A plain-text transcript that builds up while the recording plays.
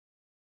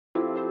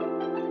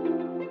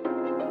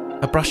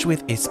A Brush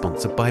With is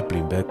sponsored by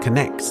Bloomberg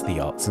Connects, the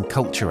arts and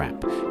culture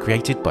app.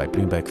 Created by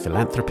Bloomberg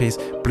Philanthropies,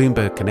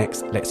 Bloomberg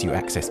Connects lets you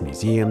access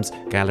museums,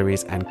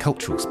 galleries and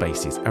cultural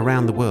spaces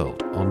around the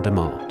world on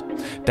demand.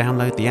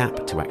 Download the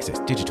app to access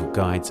digital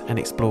guides and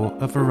explore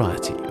a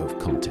variety of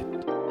content.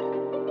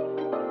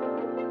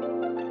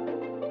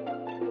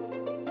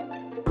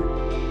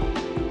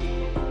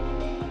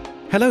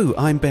 Hello,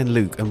 I'm Ben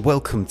Luke and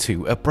welcome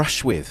to A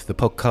Brush With, the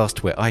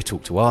podcast where I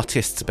talk to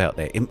artists about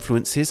their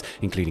influences,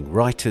 including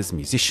writers,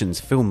 musicians,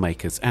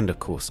 filmmakers and of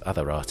course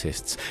other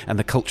artists, and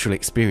the cultural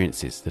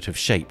experiences that have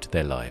shaped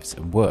their lives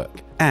and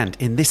work. And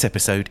in this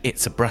episode,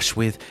 it's a brush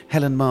with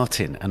Helen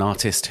Marten, an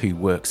artist who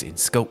works in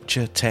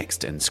sculpture,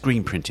 text and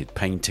screen-printed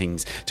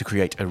paintings to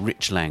create a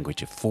rich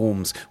language of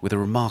forms with a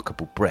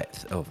remarkable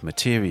breadth of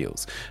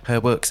materials. Her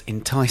works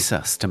entice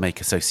us to make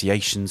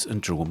associations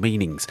and draw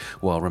meanings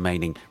while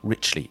remaining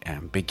richly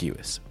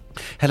ambiguous.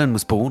 Helen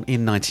was born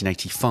in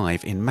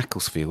 1985 in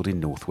Macclesfield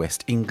in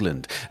northwest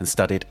England and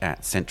studied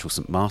at Central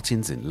St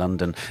Martin's in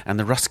London and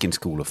the Ruskin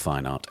School of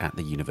Fine Art at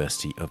the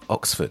University of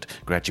Oxford,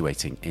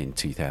 graduating in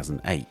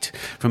 2008.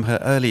 From her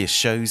earliest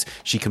shows,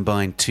 she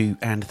combined 2-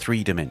 and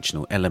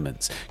 3-dimensional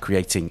elements,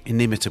 creating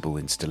inimitable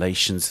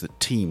installations that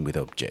teem with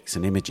objects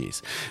and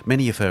images.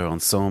 Many of her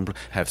ensembles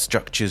have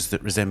structures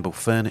that resemble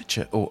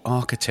furniture or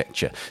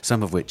architecture,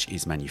 some of which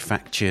is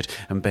manufactured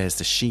and bears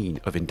the sheen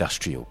of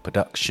industrial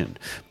production.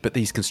 But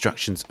these constructions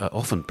are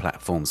often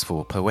platforms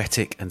for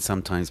poetic and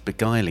sometimes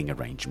beguiling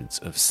arrangements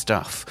of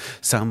stuff.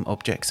 Some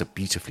objects are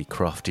beautifully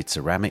crafted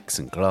ceramics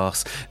and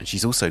glass, and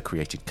she's also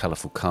created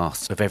colourful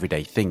casts of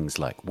everyday things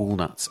like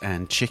walnuts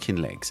and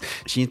chicken legs.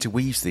 She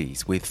interweaves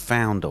these with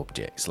found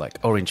objects like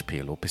orange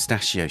peel or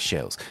pistachio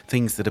shells,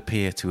 things that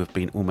appear to have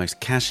been almost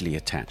casually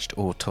attached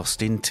or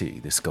tossed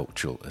into the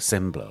sculptural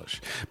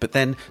assemblage. But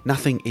then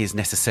nothing is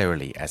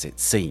necessarily as it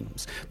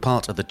seems.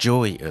 Part of the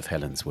joy of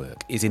Helen's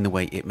work is in the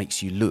way it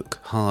makes you look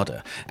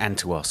harder and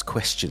to ask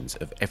questions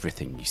of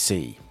everything you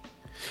see.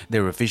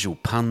 There are visual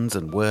puns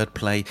and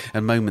wordplay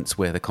and moments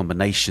where the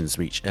combinations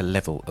reach a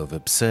level of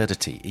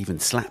absurdity, even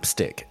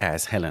slapstick,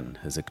 as Helen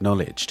has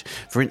acknowledged.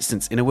 For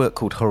instance, in a work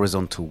called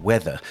Horizontal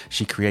Weather,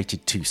 she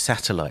created 2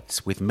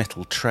 satellites with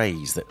metal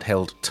trays that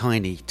held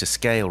tiny to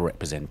scale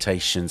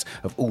representations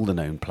of all the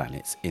known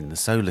planets in the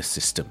solar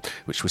system,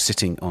 which were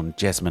sitting on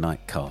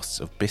Jesmonite casts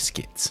of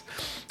biscuits.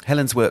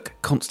 Helen's work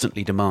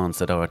constantly demands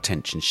that our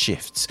attention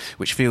shifts,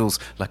 which feels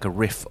like a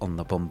riff on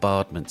the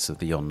bombardments of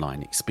the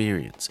online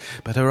experience.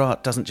 But her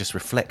art doesn't just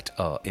reflect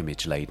our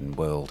image-laden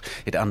world,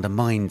 it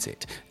undermines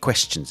it,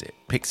 questions it,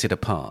 picks it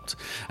apart.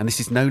 And this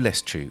is no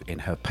less true in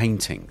her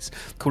paintings.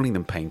 Calling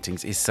them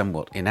paintings is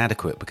somewhat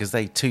inadequate because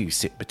they too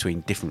sit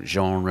between different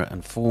genre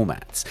and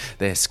formats.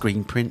 They're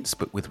screen prints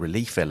but with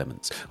relief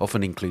elements,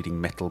 often including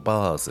metal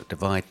bars that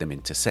divide them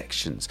into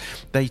sections.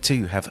 They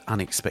too have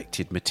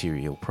unexpected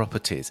material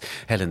properties.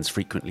 Helen's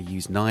frequently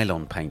used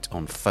nylon paint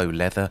on faux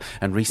leather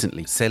and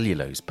recently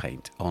cellulose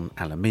paint on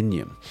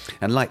aluminium.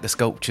 And like the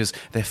sculptures,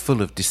 they're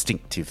full of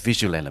distinctive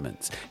visual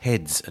elements,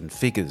 heads and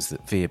figures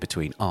that veer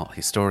between art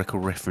historical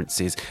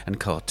references and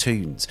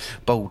cartoons,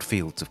 bold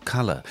fields of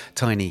colour,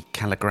 tiny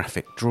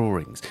calligraphic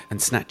drawings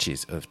and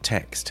snatches of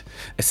text.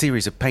 A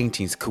series of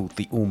paintings called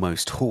The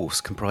Almost Horse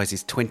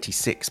comprises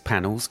 26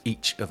 panels,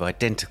 each of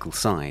identical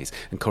size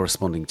and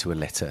corresponding to a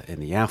letter in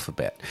the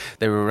alphabet.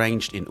 They were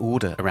arranged in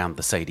order around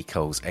the Sadie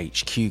Coles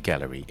HQ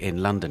Gallery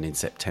in London in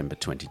September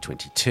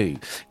 2022.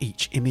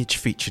 Each image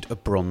featured a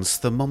bronze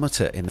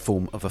thermometer in the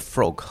form of a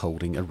frog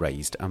holding a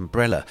raised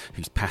umbrella,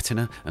 whose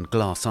patina and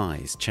glass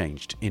eyes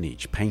changed in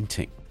each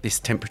painting. This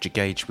temperature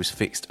gauge was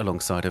fixed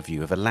alongside a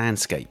view of a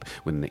landscape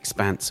with an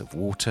expanse of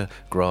water,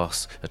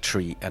 grass, a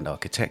tree and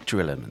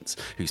architectural elements,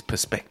 whose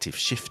perspective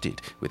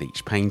shifted with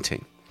each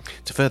painting.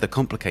 To further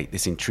complicate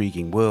this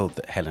intriguing world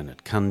that Helen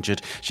had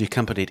conjured, she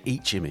accompanied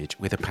each image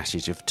with a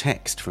passage of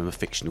text from a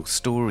fictional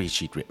story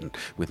she'd written,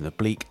 with an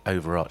oblique,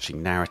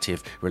 overarching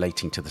narrative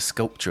relating to the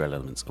sculptural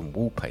elements and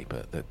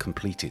wallpaper that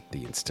completed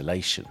the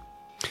installation.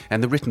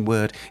 And the written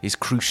word is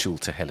crucial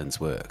to Helen's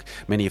work.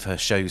 Many of her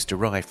shows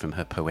derive from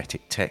her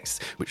poetic texts,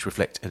 which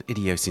reflect an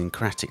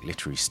idiosyncratic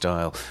literary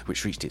style,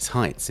 which reached its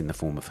heights in the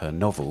form of her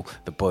novel,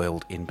 The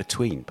Boiled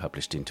In-Between,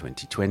 published in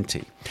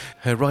 2020.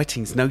 Her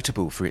writing's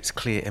notable for its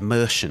clear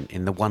immersion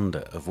in the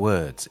wonder of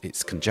words,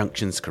 its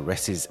conjunctions,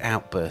 caresses,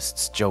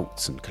 outbursts,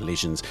 jolts and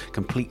collisions,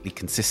 completely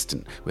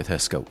consistent with her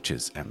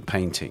sculptures and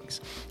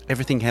paintings.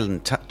 Everything Helen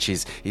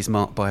touches is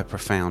marked by a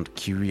profound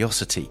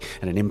curiosity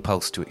and an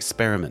impulse to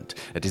experiment,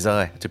 a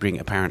desire to bring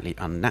apparently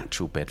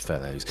unnatural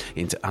bedfellows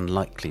into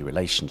unlikely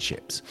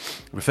relationships.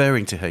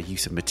 Referring to her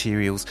use of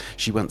materials,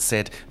 she once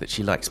said that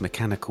she likes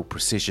mechanical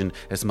precision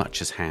as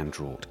much as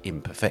hand-wrought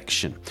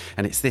imperfection.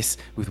 And it's this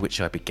with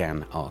which I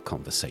began our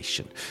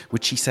conversation.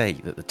 Would she say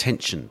that the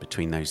tension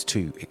between those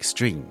two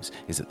extremes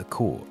is at the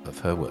core of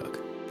her work?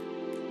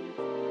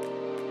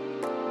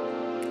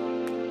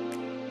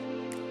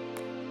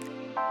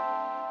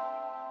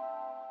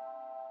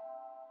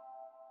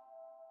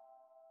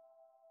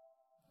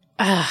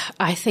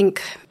 I I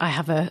think I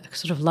have a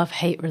sort of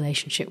love-hate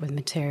relationship with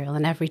material,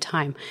 and every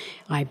time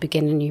I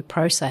begin a new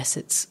process,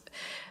 it's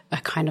a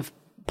kind of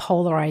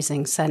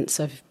polarizing sense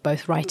of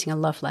both writing a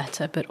love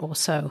letter, but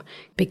also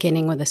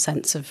beginning with a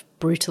sense of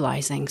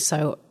brutalizing.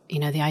 So,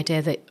 the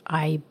idea that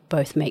I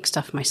both make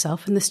stuff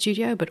myself in the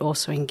studio, but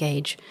also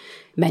engage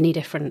many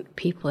different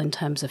people in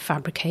terms of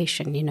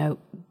fabrication.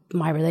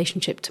 My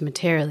relationship to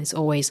material is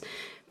always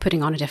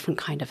putting on a different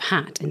kind of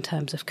hat in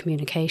terms of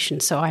communication.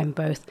 So I'm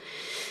both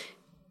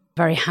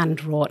very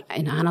hand-wrought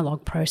in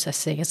analog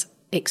processing, as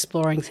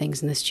exploring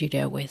things in the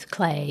studio with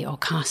clay or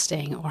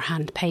casting or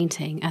hand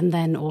painting, and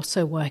then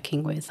also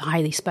working with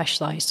highly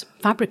specialized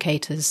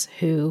fabricators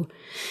who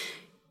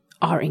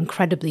are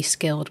incredibly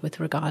skilled with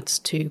regards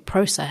to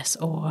process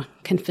or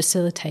can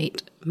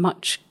facilitate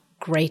much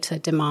greater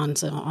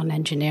demands on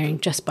engineering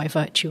just by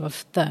virtue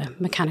of the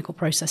mechanical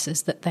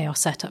processes that they are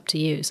set up to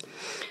use.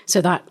 So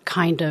that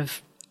kind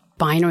of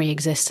binary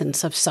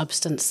existence of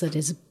substance that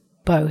is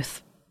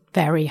both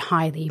very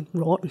highly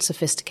wrought and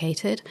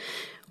sophisticated,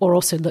 or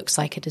also looks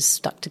like it is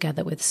stuck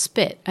together with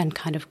spit, and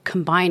kind of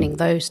combining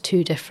those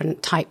two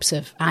different types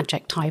of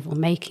adjectival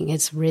making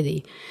is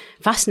really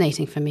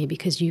fascinating for me,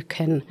 because you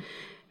can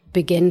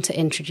begin to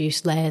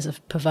introduce layers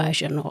of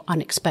perversion or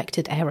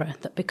unexpected error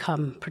that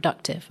become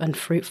productive and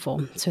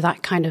fruitful. So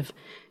that kind of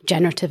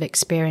generative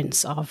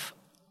experience of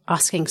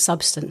asking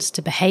substance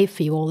to behave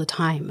for you all the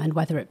time, and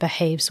whether it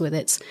behaves with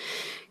its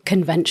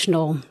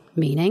conventional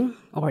meaning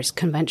or its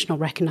conventional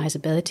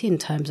recognizability in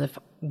terms of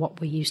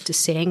what we're used to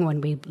seeing when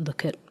we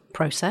look at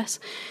process,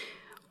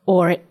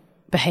 or it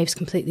behaves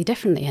completely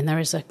differently and there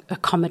is a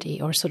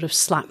comedy or sort of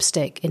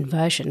slapstick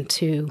inversion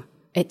to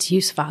its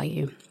use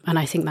value. And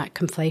I think that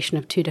conflation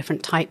of two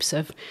different types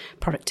of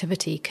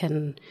productivity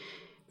can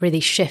really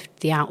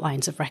shift the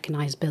outlines of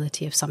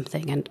recognizability of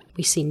something, and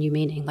we see new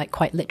meaning, like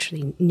quite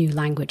literally new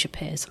language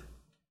appears.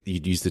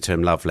 You'd use the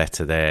term love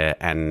letter there,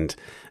 and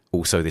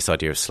also this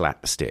idea of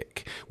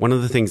slapstick. One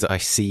of the things that I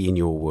see in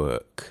your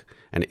work,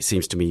 and it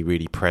seems to me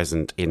really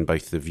present in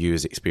both the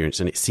viewer's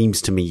experience and it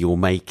seems to me you're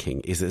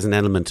making, is there's an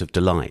element of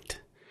delight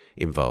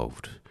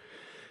involved.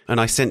 And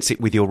I sense it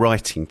with your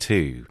writing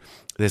too.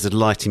 There's a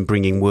delight in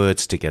bringing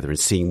words together and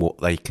seeing what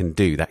they can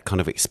do, that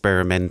kind of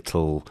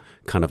experimental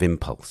kind of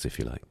impulse, if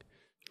you like.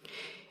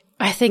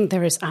 I think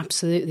there is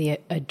absolutely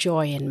a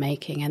joy in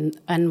making,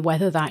 and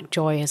whether that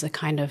joy is a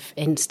kind of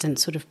instant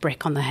sort of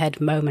brick on the head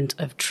moment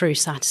of true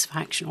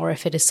satisfaction, or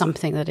if it is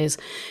something that is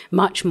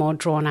much more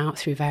drawn out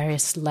through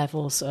various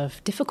levels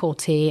of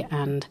difficulty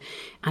and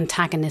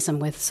antagonism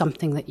with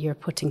something that you're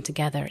putting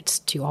together. It's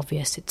too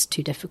obvious, it's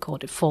too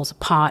difficult, it falls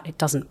apart, it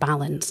doesn't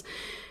balance.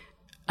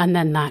 And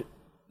then that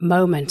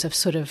moment of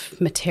sort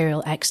of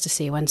material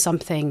ecstasy when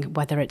something,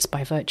 whether it's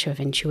by virtue of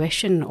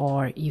intuition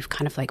or you've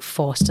kind of like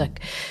forced a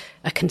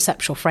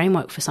conceptual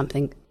framework for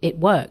something, it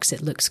works,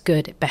 it looks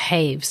good, it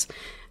behaves.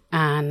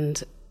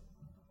 And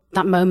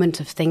that moment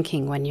of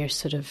thinking when you're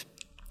sort of,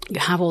 you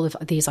have all of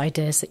these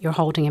ideas that you're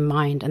holding in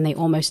mind and they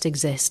almost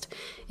exist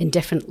in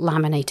different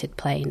laminated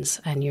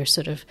planes, and you're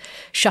sort of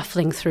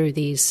shuffling through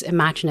these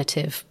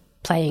imaginative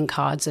playing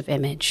cards of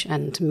image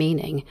and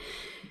meaning,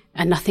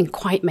 and nothing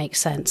quite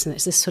makes sense. And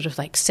it's this sort of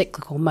like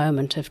cyclical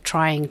moment of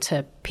trying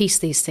to piece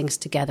these things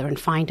together and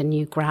find a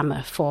new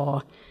grammar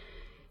for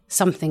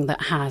something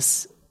that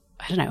has,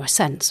 I don't know, a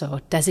sense or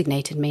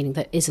designated meaning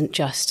that isn't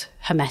just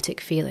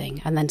hermetic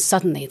feeling. And then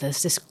suddenly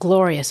there's this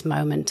glorious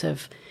moment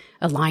of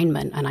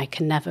alignment, and I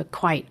can never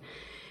quite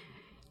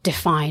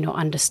define or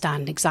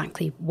understand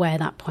exactly where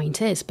that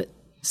point is, but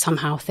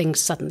somehow things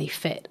suddenly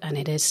fit. And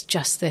it is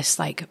just this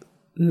like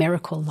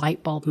miracle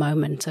light bulb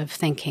moment of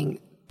thinking,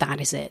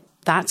 that is it.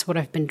 That's what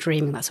I've been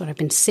dreaming. That's what I've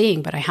been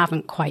seeing, but I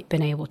haven't quite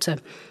been able to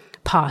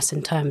pass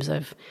in terms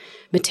of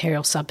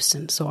material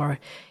substance or,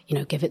 you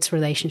know, give its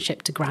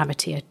relationship to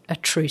gravity a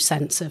true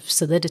sense of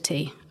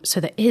solidity.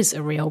 So there is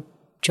a real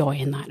joy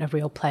in that, a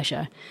real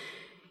pleasure.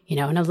 You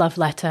know, and a love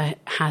letter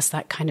has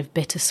that kind of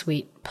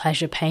bittersweet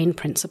pleasure-pain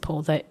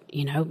principle that,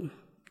 you know,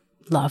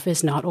 love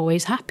is not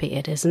always happy.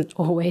 It isn't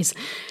always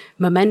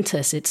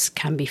momentous. It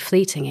can be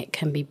fleeting. It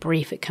can be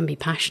brief. It can be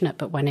passionate.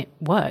 But when it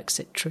works,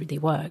 it truly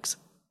works.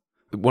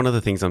 One of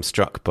the things I'm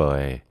struck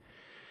by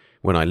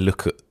when I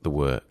look at the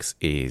works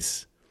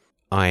is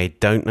I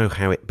don't know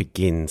how it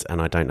begins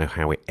and I don't know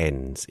how it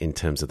ends in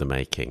terms of the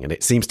making. And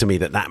it seems to me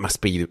that that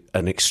must be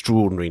an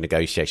extraordinary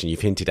negotiation.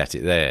 You've hinted at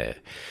it there.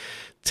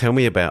 Tell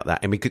me about that.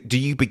 I mean, do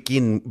you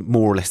begin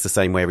more or less the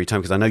same way every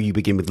time? Because I know you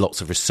begin with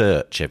lots of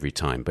research every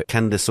time, but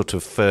can the sort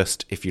of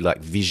first, if you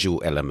like,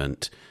 visual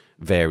element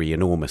vary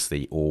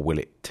enormously, or will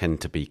it tend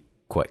to be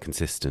quite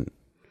consistent?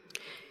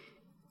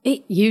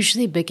 It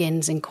usually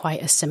begins in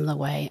quite a similar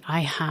way.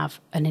 I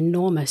have an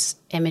enormous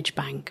image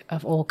bank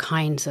of all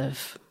kinds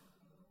of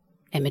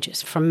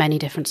images from many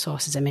different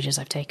sources, images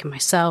I've taken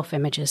myself,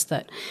 images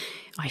that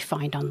I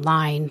find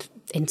online,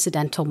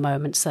 incidental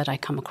moments that I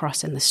come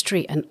across in the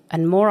street,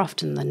 and more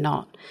often than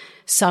not,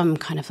 some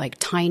kind of like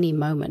tiny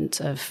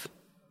moment of,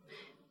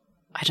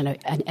 I don't know,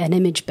 an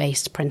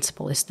image-based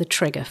principle is the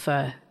trigger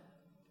for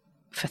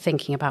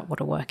thinking about what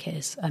a work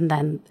is. And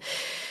then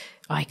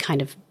I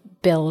kind of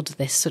build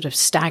this sort of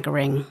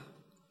staggering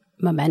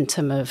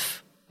momentum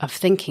of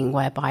thinking,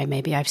 whereby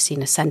maybe I've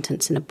seen a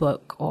sentence in a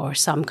book or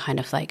some kind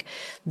of like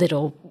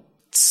little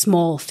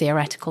small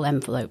theoretical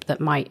envelope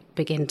that might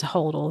begin to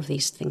hold all of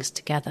these things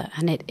together.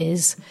 And it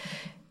is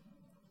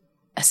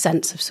a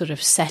sense of sort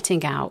of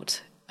setting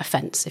out a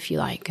fence, if you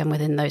like, and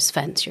within those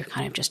fence you're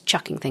kind of just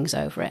chucking things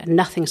over it, and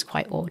nothing's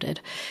quite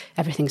ordered.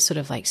 Everything's sort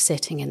of like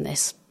sitting in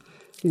this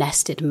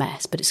nested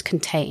mess, but it's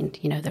contained.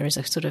 You know, there is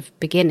a sort of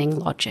beginning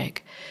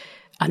logic,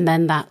 and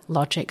then that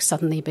logic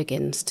suddenly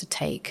begins to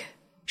take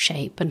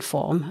shape and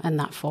form, and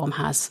that form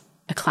has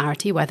a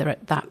clarity, whether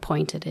at that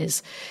point it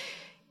is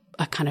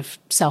a kind of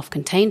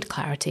self-contained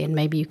clarity, and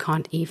maybe you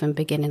can't even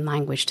begin in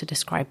language to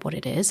describe what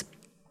it is.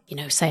 You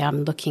know, say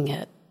I'm looking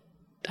at,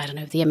 I don't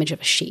know, the image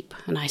of a sheep,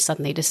 and I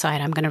suddenly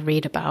decide I'm going to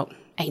read about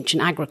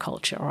ancient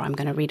agriculture, or I'm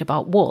going to read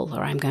about wool,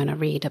 or I'm going to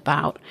read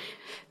about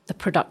the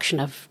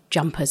production of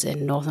jumpers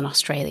in Northern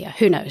Australia.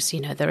 Who knows?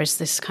 You know, there is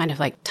this kind of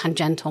like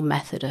tangential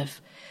method of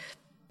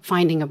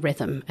finding a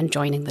rhythm and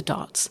joining the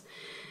dots.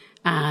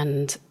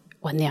 And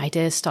when the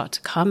ideas start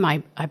to come,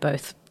 I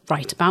both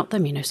write about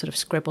them, you know, sort of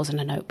scribbles in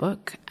a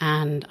notebook,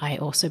 and I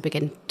also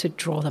begin to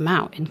draw them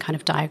out in kind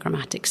of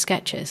diagrammatic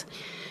sketches.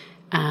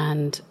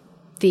 And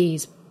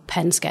these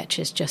pen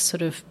sketches just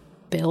sort of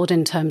build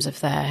in terms of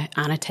their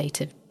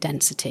annotative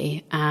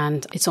density,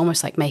 and it's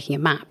almost like making a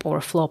map or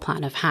a floor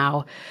plan of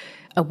how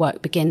a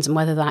work begins, and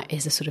whether that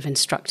is a sort of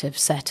instructive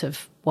set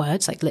of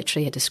words, like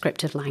literally a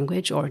descriptive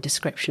language or a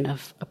description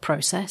of a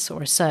process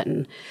or a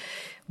certain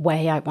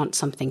way I want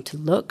something to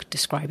look,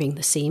 describing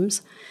the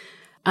seams.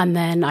 And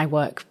then I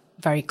work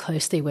very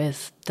closely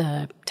with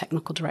the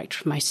technical director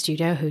of my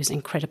studio, who's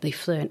incredibly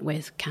fluent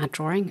with CAD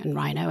drawing and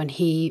Rhino, and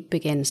he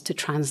begins to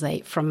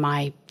translate from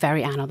my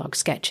very analog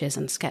sketches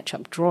and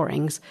SketchUp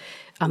drawings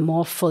a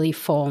more fully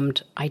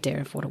formed idea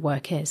of what a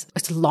work is.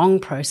 It's a long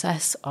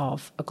process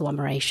of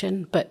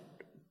agglomeration, but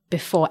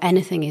before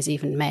anything is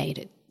even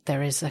made,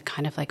 there is a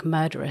kind of like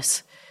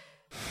murderous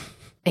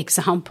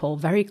example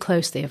very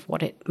closely of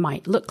what it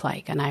might look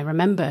like. And I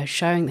remember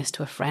showing this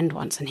to a friend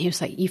once, and he was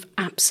like, "You've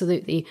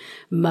absolutely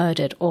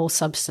murdered all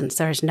substance.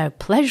 There is no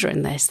pleasure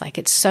in this. Like,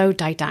 it's so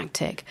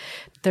didactic.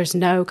 There's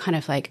no kind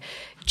of like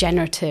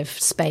generative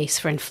space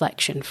for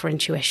inflection, for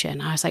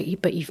intuition." I was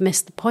like, "But you've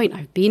missed the point.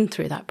 I've been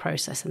through that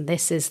process, and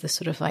this is the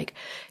sort of like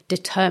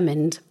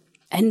determined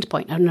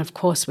endpoint." And of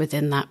course,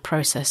 within that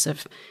process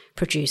of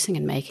producing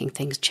and making,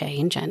 things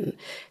change, and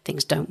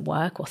things don't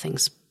work, or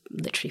things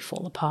literally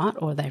fall apart,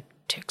 or they're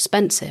too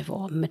expensive,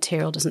 or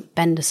material doesn't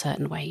bend a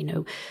certain way, you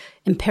know,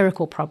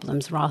 empirical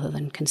problems rather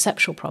than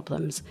conceptual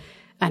problems.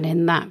 And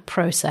in that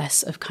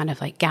process of kind of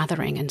like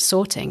gathering and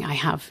sorting, I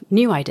have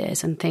new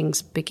ideas, and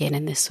things begin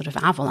in this sort of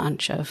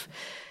avalanche of,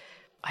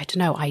 I don't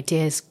know,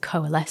 ideas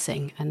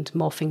coalescing and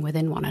morphing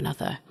within one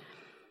another.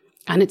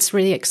 And it's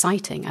really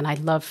exciting. And I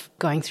love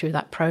going through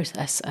that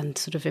process and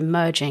sort of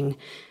emerging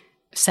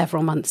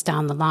several months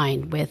down the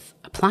line with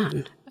a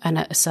plan. And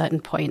at a certain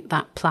point,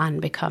 that plan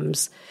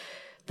becomes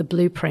the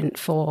blueprint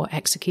for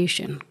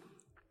execution.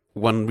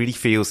 One really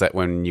feels that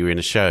when you're in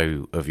a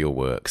show of your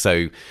work.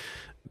 So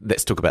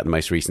let's talk about the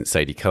most recent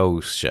Sadie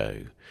Cole's show.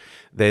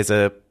 There's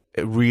a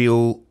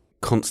real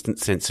constant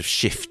sense of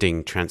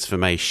shifting,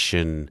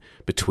 transformation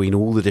between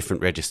all the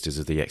different registers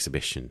of the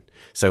exhibition.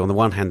 So on the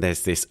one hand,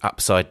 there's this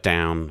upside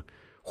down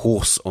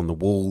horse on the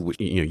wall, which,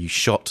 you know, you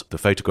shot the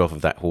photograph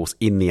of that horse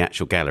in the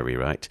actual gallery,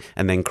 right?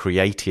 And then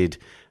created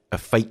a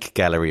fake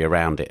gallery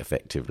around it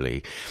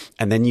effectively.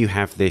 And then you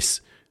have this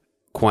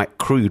quite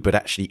crude but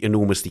actually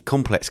enormously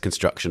complex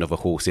construction of a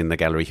horse in the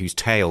gallery whose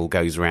tail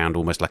goes around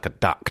almost like a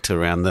duct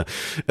around the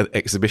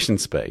exhibition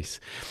space.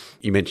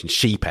 You mentioned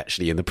sheep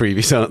actually in the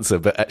previous answer,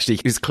 but actually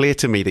it was clear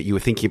to me that you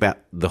were thinking about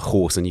the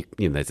horse, and you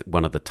know, there's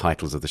one of the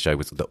titles of the show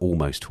was The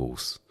Almost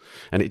Horse.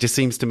 And it just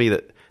seems to me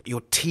that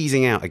you're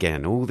teasing out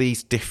again all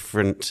these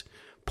different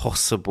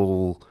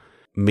possible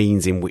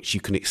means in which you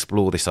can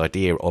explore this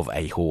idea of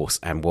a horse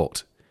and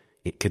what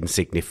it can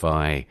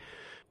signify,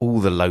 all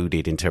the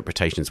loaded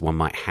interpretations one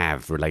might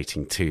have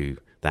relating to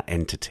that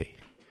entity.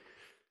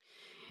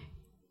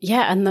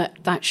 Yeah, and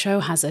that show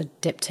has a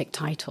diptych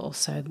title.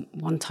 So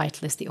one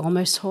title is The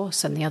Almost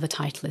Horse, and the other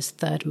title is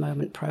Third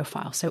Moment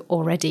Profile. So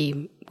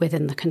already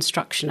within the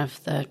construction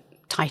of the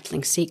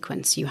titling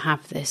sequence, you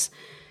have this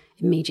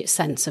immediate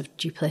sense of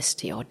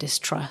duplicity or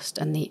distrust,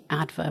 and the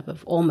adverb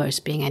of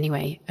almost being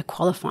anyway a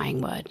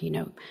qualifying word. You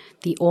know,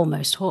 the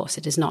almost horse.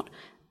 It is not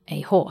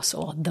a horse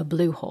or the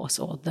blue horse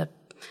or the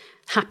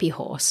happy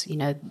horse. You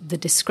know, the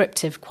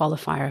descriptive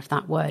qualifier of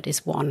that word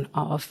is one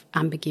of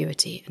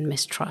ambiguity and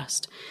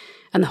mistrust.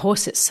 And the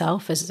horse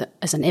itself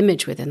as an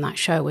image within that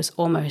show was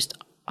almost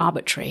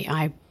arbitrary.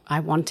 I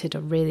wanted a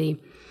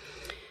really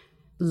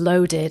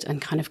loaded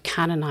and kind of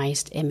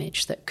canonized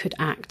image that could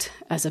act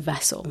as a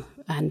vessel,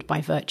 and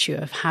by virtue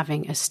of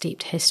having a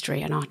steeped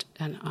history,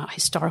 an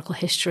historical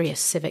history, a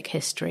civic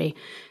history,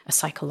 a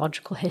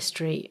psychological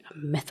history, a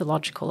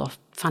mythological or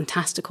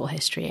fantastical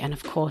history, and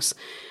of course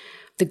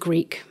the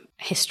Greek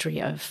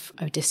history of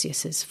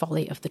Odysseus's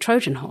folly of the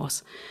Trojan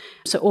horse.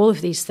 So all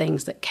of these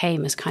things that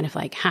came as kind of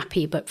like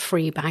happy but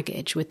free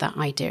baggage with that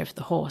idea of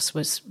the horse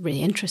was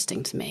really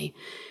interesting to me.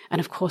 And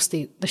of course,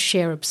 the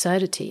sheer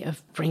absurdity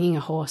of bringing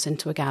a horse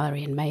into a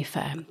gallery in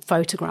Mayfair,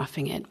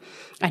 photographing it,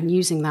 and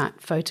using that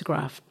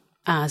photograph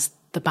as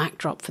the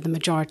backdrop for the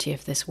majority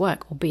of this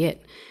work,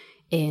 albeit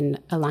in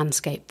a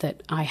landscape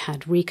that I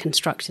had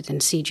reconstructed in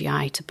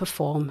CGI to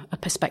perform a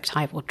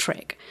perspectival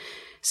trick.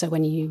 So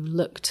when you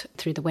looked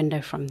through the window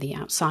from the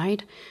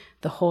outside,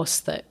 the horse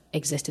that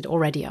existed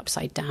already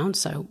upside down,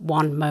 so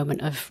one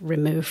moment of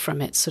remove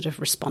from its sort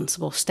of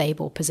responsible,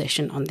 stable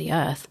position on the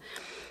earth,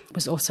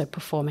 was also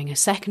performing a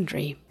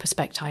secondary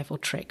perspectival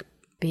trick,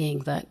 being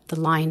that the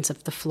lines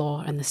of the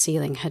floor and the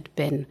ceiling had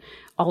been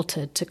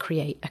altered to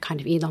create a kind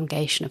of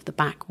elongation of the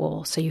back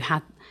wall. So you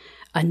had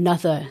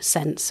another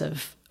sense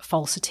of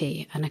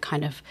falsity and a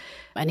kind of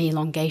an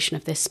elongation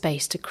of this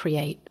space to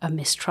create a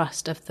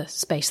mistrust of the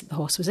space that the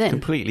horse was in.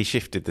 Completely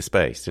shifted the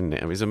space, didn't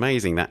it? It was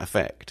amazing, that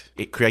effect.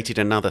 It created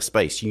another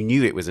space. You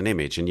knew it was an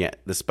image, and yet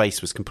the space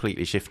was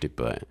completely shifted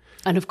by it.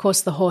 And of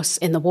course, the horse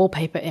in the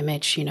wallpaper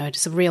image,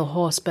 it's a real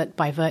horse, but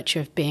by virtue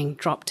of being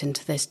dropped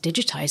into this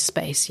digitized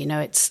space,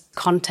 its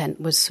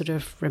content was sort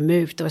of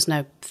removed. There was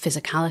no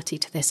physicality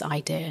to this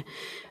idea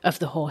of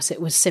the horse.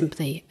 It was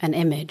simply an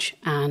image.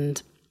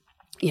 And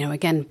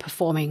again,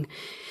 performing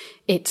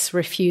its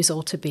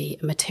refusal to be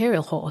a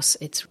material horse,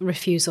 its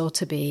refusal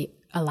to be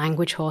a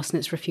language horse, and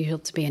its refusal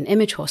to be an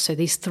image horse. So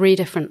these three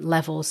different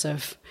levels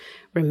of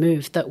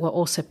remove that were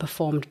also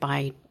performed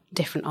by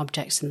different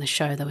objects in the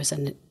show. There was,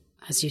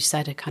 as you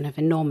said, a kind of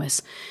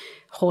enormous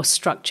horse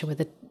structure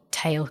with a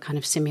tail kind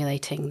of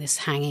simulating this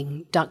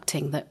hanging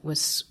ducting that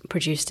was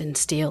produced in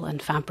steel and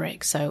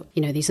fabric. So,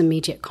 these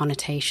immediate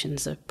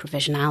connotations of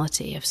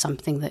provisionality of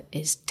something that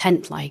is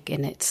tent-like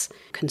in its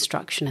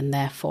construction and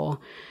therefore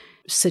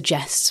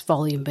suggests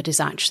volume but is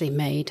actually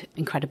made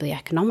incredibly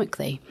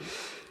economically.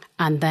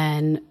 And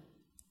then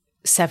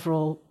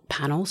several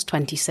panels,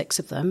 26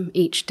 of them,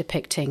 each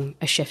depicting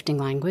a shifting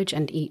language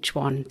and each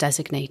one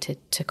designated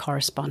to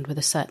correspond with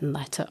a certain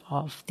letter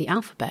of the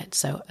alphabet,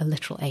 so a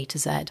literal A to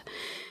Z.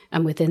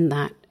 And within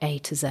that A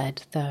to Z,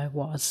 there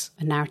was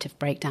a narrative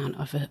breakdown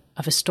of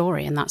a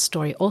story, and that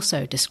story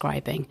also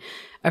describing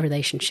a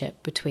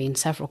relationship between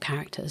several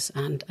characters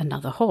and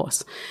another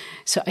horse.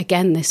 So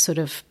again, this sort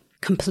of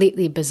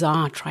completely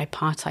bizarre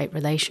tripartite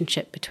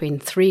relationship between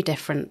three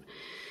different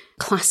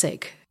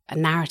classic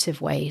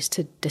narrative ways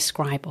to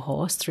describe a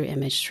horse through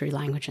image, through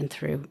language, and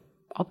through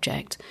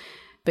object.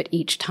 But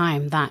each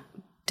time that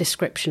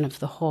description of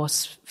the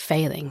horse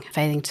failing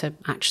to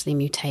actually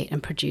mutate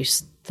and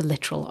produce the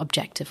literal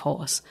objective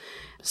horse.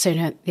 So,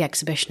 the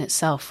exhibition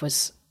itself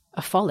was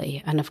a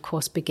folly. And of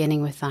course,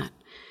 beginning with that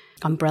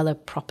umbrella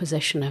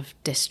proposition of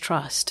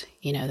distrust,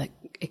 that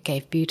it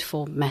gave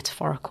beautiful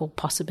metaphorical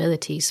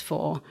possibilities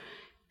for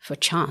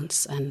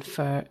chance and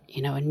for,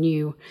 a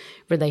new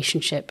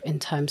relationship in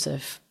terms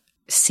of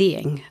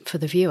seeing for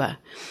the viewer.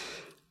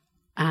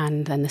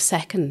 And then the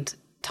second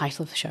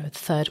title of the show, The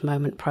Third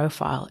Moment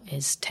Profile,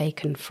 is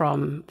taken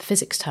from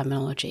physics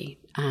terminology.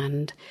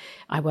 And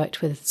I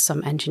worked with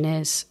some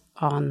engineers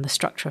on the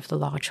structure of the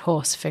large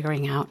horse,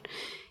 figuring out,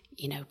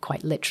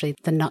 quite literally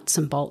the nuts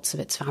and bolts of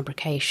its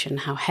fabrication,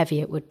 how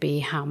heavy it would be,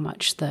 how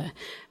much the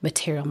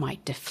material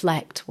might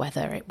deflect,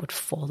 whether it would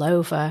fall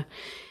over,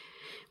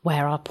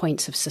 where our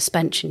points of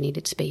suspension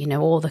needed to be,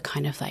 all the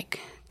kind of like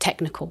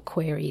technical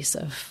queries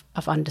of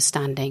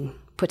understanding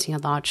putting a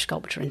large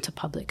sculpture into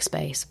public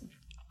space.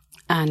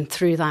 And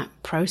through that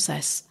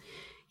process,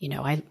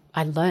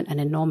 I learned an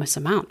enormous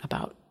amount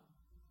about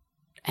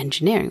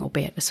engineering,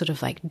 albeit a sort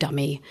of like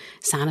dummy,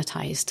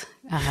 sanitized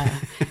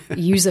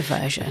user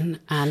version.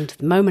 And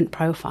the moment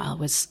profile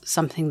was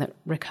something that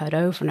recurred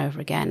over and over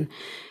again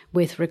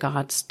with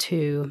regards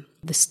to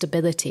the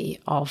stability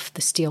of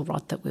the steel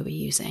rod that we were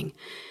using.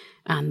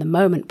 And the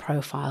moment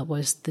profile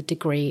was the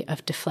degree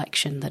of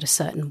deflection that a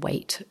certain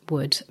weight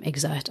would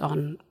exert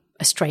on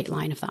a straight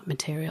line of that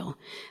material.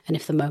 And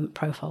if the moment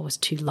profile was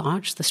too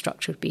large, the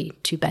structure would be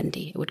too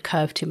bendy. It would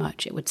curve too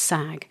much. It would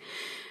sag.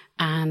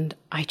 And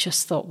I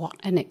just thought, what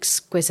an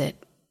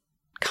exquisite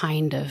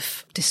kind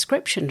of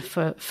description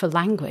for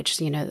language,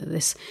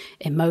 this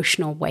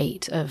emotional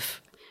weight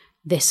of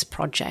this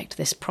project,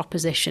 this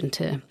proposition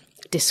to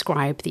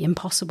describe the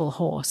impossible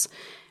horse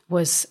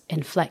was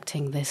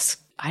inflecting this,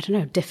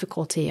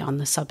 difficulty on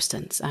the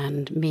substance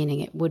and meaning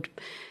it would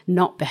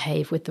not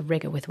behave with the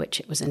rigor with which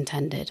it was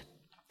intended.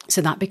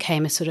 So that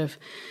became a sort of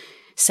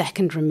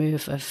second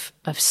remove of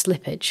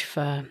slippage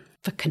for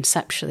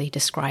conceptually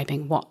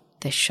describing what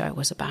this show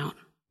was about.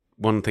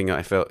 One thing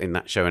I felt in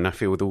that show, and I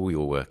feel with all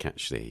your work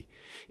actually,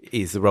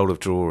 is the role of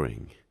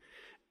drawing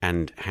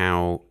and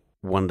how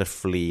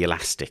wonderfully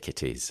elastic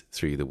it is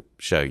through the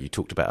show. You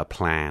talked about a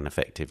plan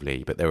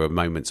effectively, but there were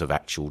moments of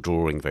actual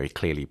drawing very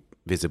clearly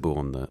visible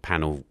on the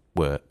panel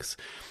works.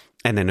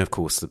 And then, of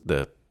course,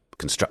 the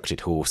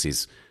constructed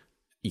horses,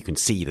 you can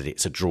see that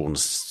it's a drawn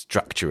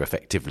structure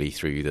effectively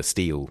through the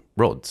steel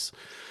rods.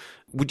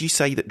 Would you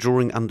say that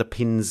drawing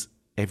underpins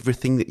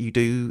everything that you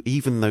do,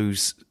 even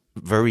those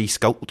very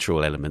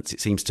sculptural elements,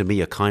 it seems to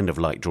me, are kind of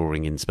like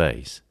drawing in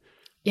space.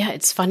 Yeah,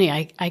 it's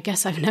funny. I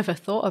guess I've never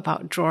thought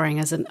about drawing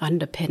as an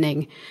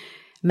underpinning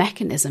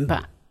mechanism,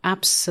 but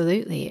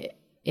absolutely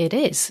it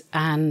is.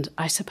 And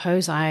I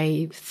suppose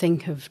I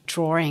think of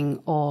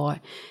drawing or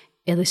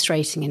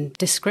illustrating in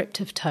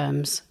descriptive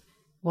terms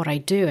what I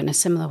do in a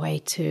similar way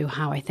to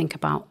how I think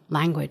about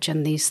language.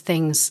 And these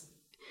things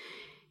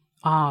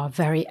are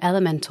very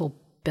elemental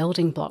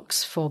building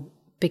blocks for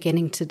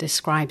beginning to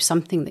describe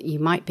something that you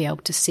might be able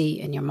to see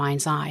in your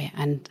mind's eye,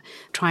 and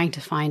trying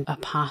to find a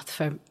path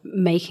for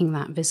making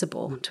that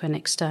visible to an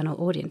external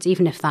audience,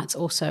 even if that's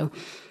also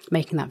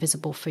making that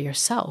visible for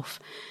yourself.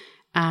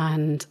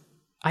 And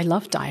I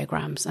love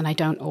diagrams, and I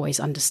don't always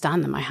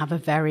understand them. I have a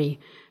very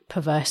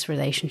perverse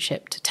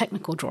relationship to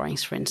technical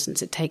drawings, for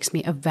instance. It takes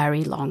me a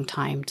very long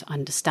time to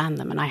understand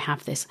them, and I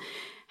have this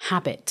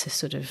habit to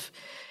sort of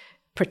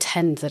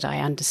pretend that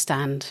I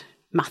understand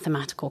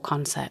mathematical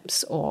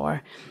concepts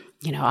or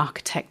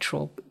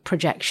architectural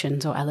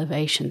projections or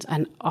elevations.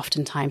 And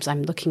oftentimes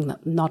I'm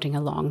nodding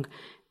along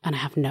and I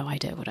have no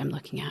idea what I'm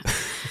looking at.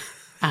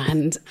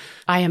 And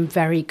I am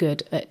very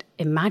good at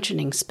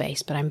imagining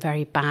space, but I'm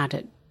very bad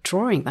at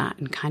drawing that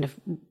and kind of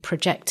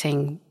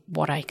projecting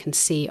what I can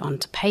see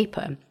onto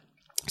paper.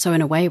 So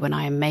in a way, when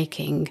I am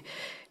making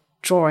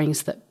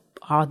drawings that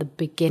are the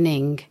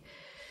beginning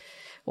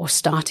or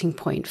starting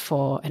point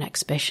for an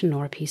exhibition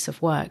or a piece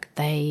of work,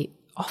 they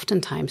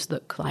oftentimes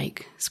look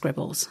like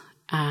scribbles.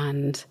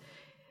 And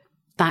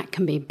that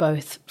can be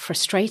both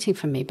frustrating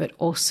for me, but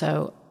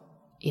also,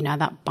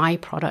 that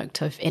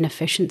byproduct of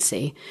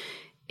inefficiency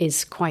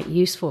is quite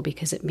useful,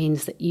 because it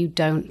means that you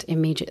don't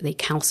immediately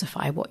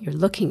calcify what you're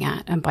looking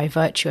at. And by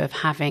virtue of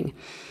having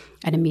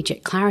an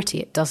immediate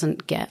clarity, it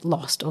doesn't get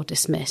lost or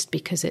dismissed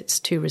because it's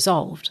too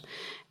resolved.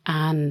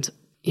 And,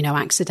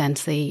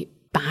 accidentally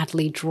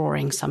badly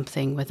drawing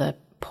something with a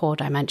poor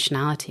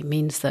dimensionality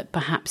means that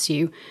perhaps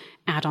you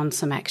add on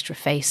some extra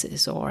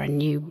faces or a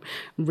new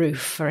roof,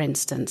 for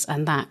instance,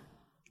 and that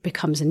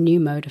becomes a new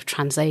mode of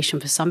translation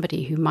for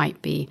somebody who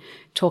might be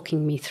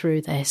talking me through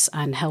this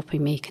and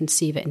helping me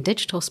conceive it in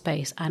digital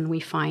space. And we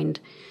find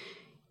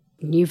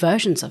new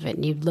versions of it,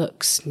 new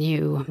looks,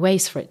 new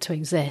ways for it to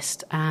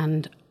exist.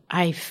 And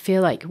I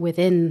feel like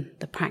within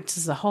the practice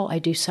as a whole, I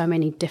do so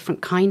many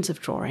different kinds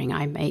of drawing.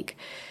 I make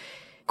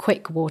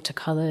quick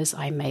watercolors.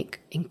 I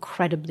make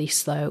incredibly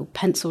slow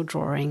pencil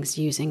drawings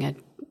using a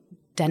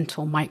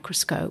dental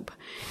microscope.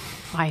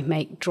 I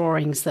make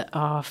drawings that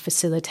are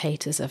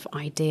facilitators of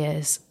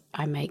ideas.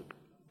 I make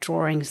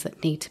drawings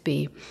that need to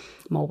be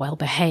more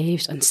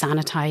well-behaved and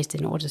sanitized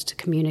in order to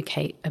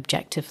communicate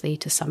objectively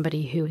to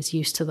somebody who is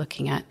used to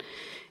looking at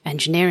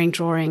engineering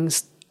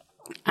drawings.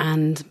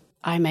 And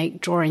I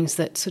make drawings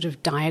that sort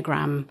of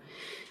diagram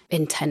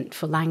intent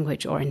for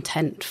language or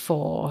intent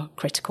for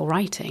critical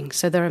writing.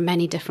 So there are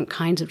many different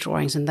kinds of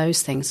drawings, and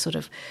those things sort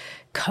of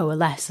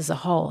coalesce as a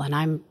whole. And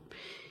I'm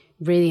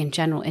really in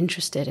general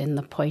interested in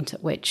the point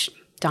at which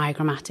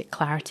diagrammatic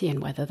clarity,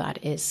 and whether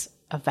that is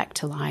a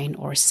vector line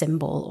or a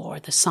symbol or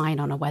the sign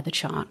on a weather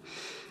chart,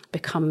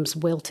 becomes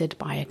wilted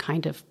by a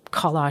kind of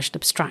collaged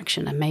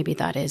abstraction. And maybe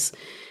that is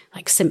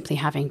like simply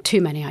having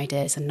too many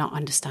ideas and not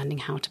understanding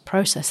how to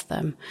process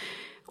them,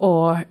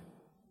 or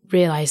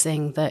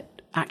realizing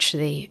that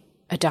actually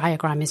a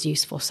diagram is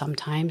useful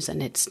sometimes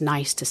and it's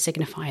nice to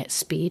signify its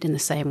speed in the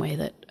same way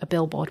that a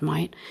billboard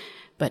might,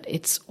 but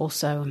it's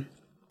also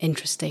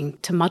interesting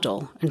to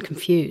muddle and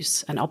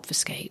confuse and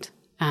obfuscate.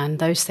 And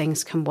those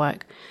things can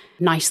work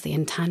nicely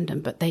in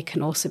tandem, but they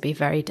can also be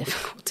very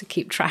difficult to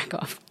keep track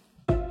of.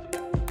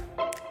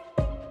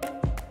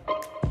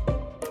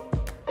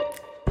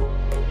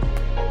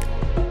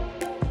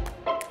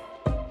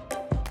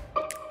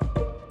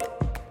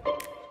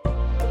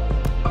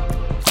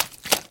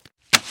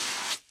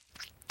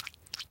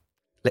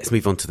 Let's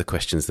move on to the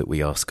questions that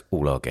we ask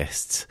all our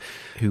guests.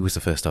 Who was the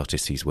first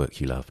artist whose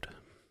work you loved?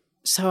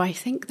 So I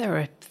think there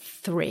are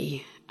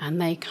three, and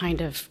they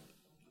kind of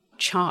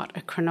chart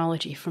a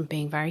chronology from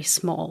being very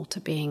small to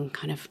being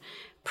kind of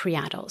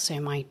pre-adult, so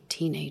my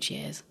teenage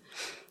years.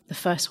 The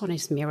first one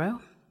is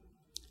Miro,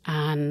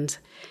 and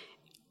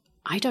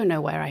I don't know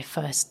where I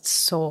first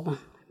saw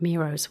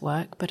Miro's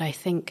work, but I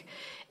think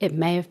it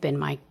may have been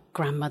my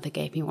grandmother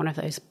gave me one of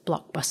those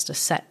blockbuster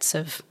sets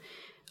of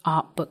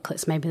art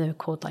booklets. Maybe they were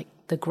called like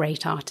The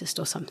Great Artist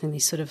or something,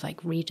 these sort of like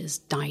Reader's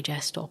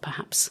Digest, or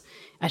perhaps,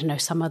 I don't know,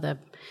 some other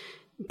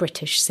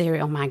British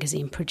serial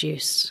magazine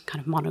produced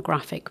kind of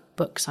monographic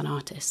books on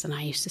artists. And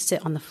I used to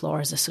sit on the floor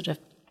as a sort of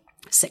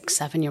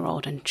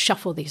 6-7-year-old and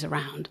shuffle these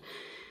around.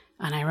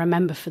 And I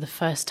remember for the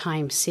first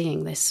time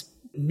seeing this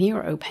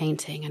Miro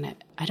painting, and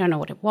I don't know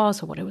what it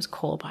was or what it was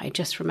called, but I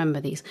just remember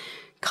these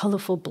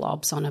colourful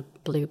blobs on a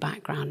blue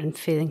background and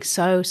feeling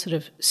so sort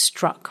of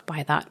struck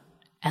by that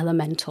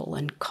elemental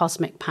and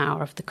cosmic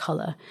power of the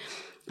colour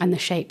and the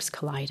shapes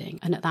colliding.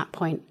 And at that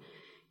point,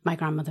 my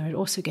grandmother had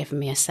also given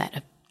me a set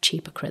of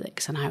cheap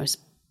acrylics, and I was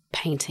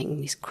painting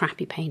these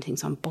crappy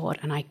paintings on board,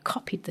 and I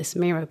copied this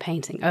Miro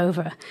painting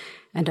over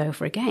and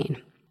over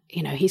again.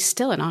 he's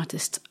still an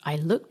artist I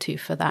look to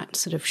for that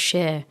sort of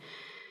sheer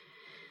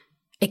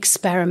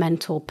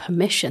experimental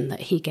permission that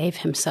he gave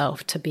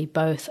himself to be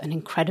both an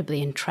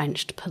incredibly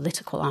entrenched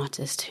political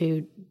artist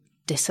who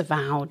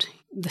disavowed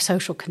the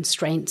social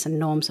constraints and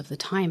norms of the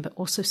time, but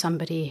also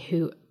somebody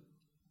who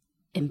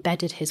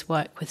embedded his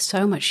work with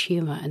so much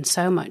humor and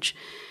so much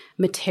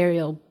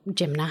material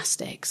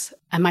gymnastics.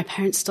 And my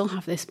parents still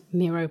have this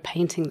Miro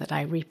painting that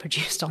I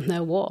reproduced on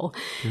their wall.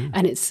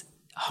 And it's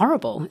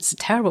horrible. It's a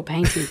terrible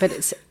painting, but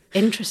it's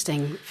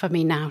interesting for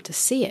me now to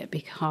see it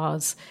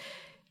because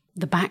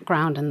the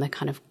background and the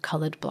kind of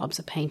colored blobs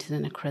are painted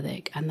in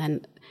acrylic. And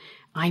then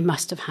I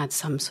must have had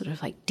some sort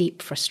of like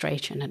deep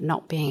frustration at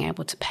not being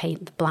able to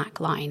paint the black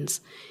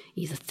lines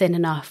either thin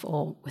enough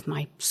or with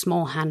my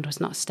small hand was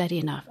not steady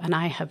enough. And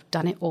I have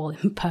done it all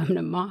in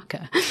permanent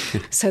marker.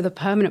 So the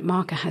permanent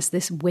marker has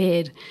this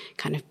weird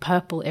kind of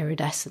purple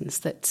iridescence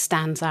that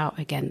stands out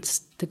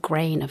against the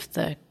grain of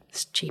the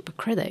cheap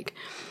acrylic.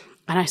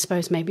 And I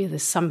suppose maybe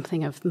there's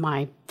something of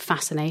my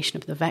fascination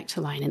of the vector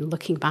line in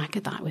looking back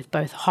at that with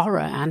both horror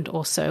and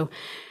also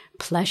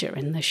pleasure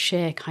in the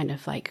sheer kind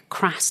of like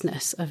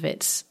crassness of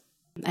its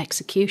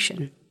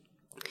execution.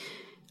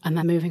 And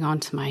then moving on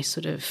to my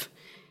sort of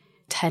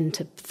 10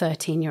 to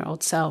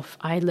 13-year-old self,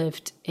 I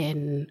lived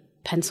in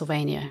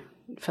Pennsylvania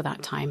for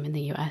that time in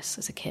the US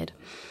as a kid.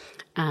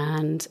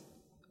 And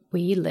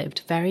we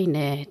lived very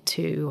near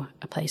to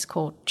a place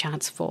called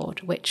Chad's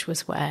Ford, which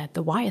was where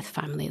the Wyeth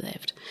family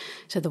lived.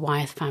 So the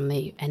Wyeth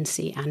family,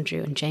 NC,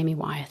 Andrew, and Jamie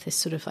Wyeth, is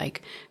sort of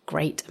like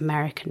great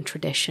American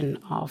tradition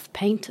of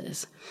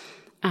painters.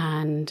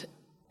 And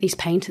these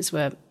painters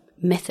were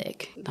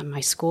mythic. In my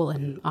school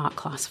and art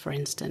class, for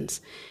instance,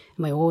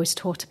 and we always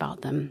taught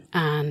about them.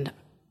 And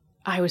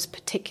I was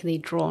particularly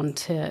drawn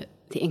to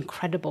the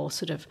incredible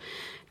sort of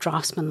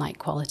draftsman-like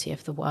quality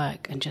of the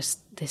work and just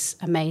this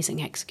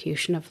amazing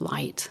execution of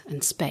light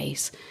and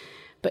space,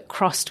 but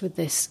crossed with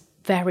this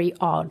very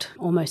odd,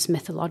 almost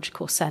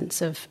mythological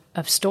sense of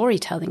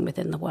storytelling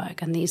within the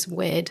work and these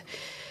weird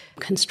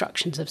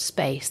constructions of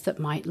space that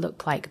might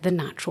look like the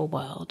natural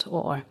world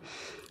or,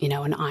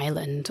 an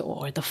island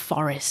or the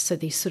forest. So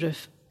these sort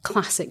of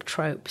classic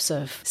tropes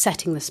of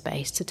setting the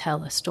space to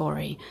tell a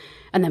story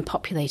and then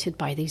populated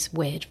by these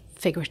weird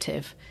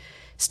figurative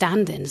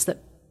stand-ins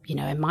that,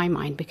 in my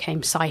mind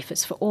became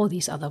ciphers for all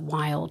these other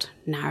wild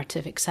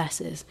narrative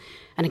excesses.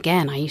 And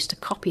again, I used to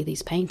copy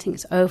these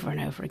paintings over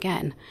and over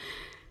again.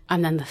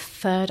 And then the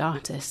third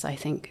artist I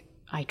think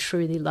I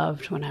truly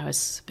loved when I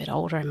was a bit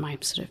older, in my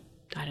sort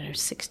of,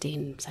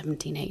 16,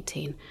 17,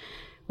 18,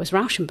 was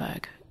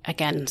Rauschenberg.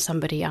 Again,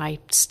 somebody I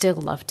still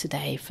love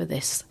today for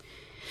this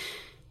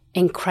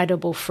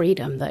incredible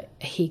freedom that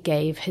he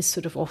gave his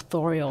sort of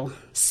authorial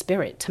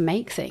spirit to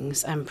make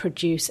things and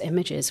produce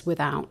images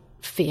without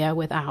fear,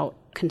 without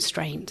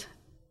constraint.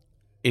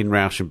 In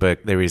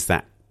Rauschenberg, there is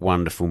that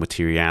wonderful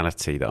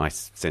materiality that I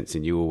sense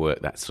in your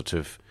work, that sort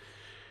of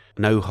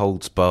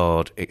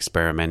no-holds-barred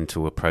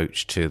experimental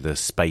approach to the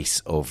space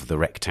of the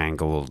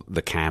rectangle,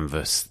 the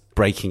canvas,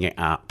 breaking it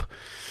up,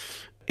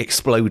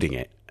 exploding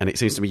it. And it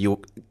seems to me you're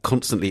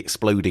constantly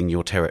exploding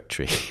your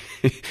territory.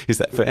 Is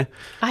that fair?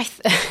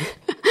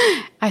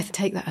 I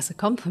take that as a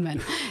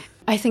compliment.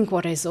 I think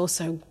what is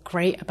also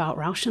great about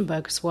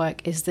Rauschenberg's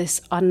work is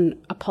this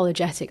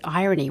unapologetic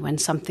irony when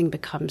something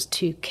becomes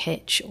too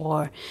kitsch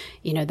or,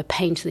 the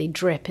painterly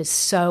drip is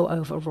so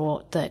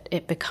overwrought that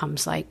it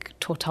becomes like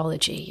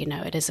tautology.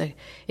 It is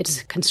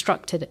a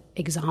constructed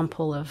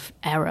example of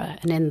error.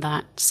 And in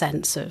that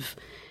sense of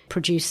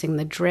producing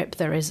the drip,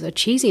 there is a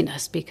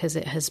cheesiness because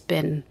it has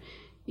been,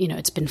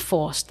 it's been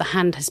forced. The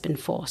hand has been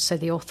forced. So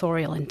the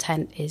authorial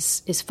intent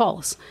is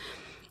false.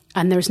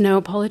 And there's no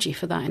apology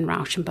for that in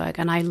Rauschenberg.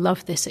 And I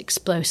love this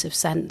explosive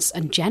sense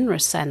and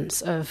generous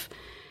sense of,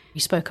 you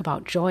spoke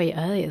about joy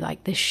earlier,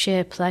 like this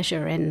sheer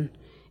pleasure in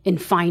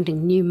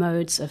finding new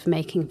modes of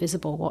making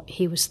visible what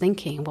he was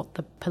thinking, what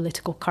the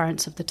political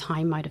currents of the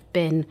time might have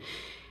been,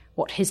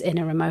 what his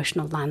inner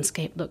emotional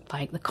landscape looked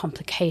like, the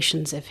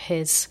complications of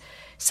his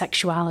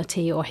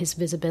sexuality or his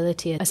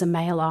visibility as a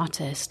male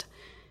artist.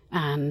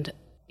 And,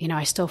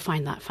 I still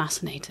find that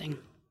fascinating.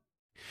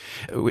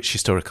 Which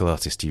historical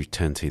artist do you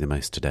turn to the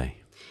most today?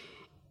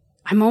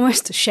 I'm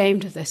almost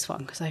ashamed of this one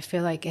because I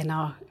feel like in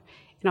our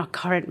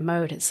current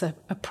mode it's a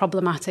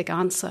problematic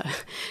answer,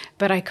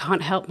 but I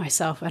can't help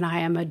myself, and I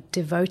am a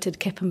devoted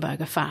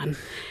Kippenberger fan.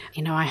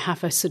 I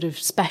have a sort of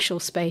special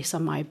space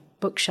on my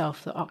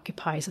bookshelf that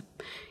occupies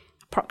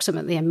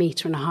approximately 1.5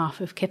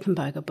 meters of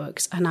Kippenberger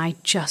books, and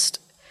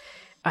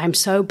I'm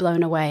so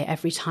blown away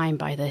every time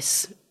by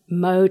this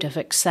mode of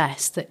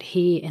excess that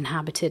he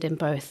inhabited in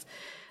both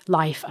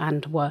life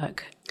and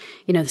work.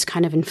 This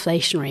kind of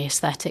inflationary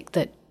aesthetic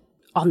that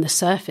on the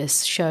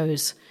surface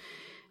shows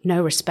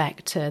no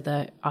respect to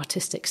the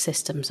artistic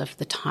systems of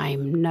the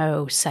time,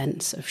 no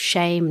sense of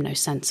shame, no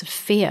sense of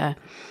fear,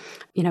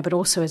 but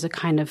also as a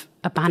kind of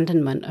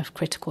abandonment of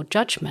critical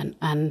judgment.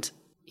 And,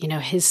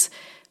 his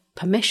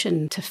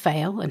permission to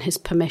fail and his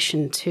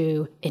permission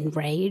to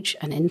enrage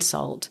and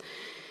insult,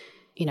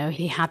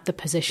 he had the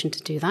position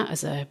to do that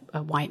as a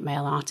white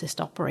male artist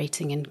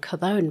operating in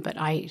Cologne, but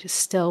I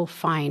still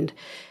find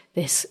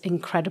this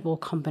incredible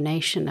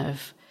combination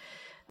of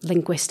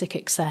linguistic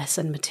excess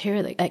and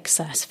material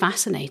excess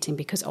fascinating,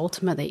 because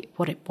ultimately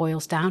what it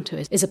boils down to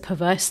is a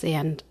perversely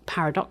and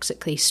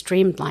paradoxically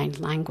streamlined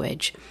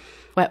language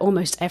where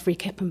almost every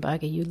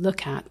Kippenberger you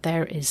look at,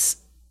 there is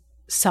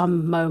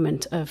some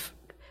moment of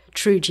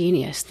true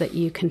genius that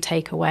you can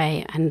take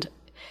away. And,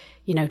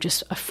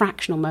 just a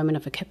fractional moment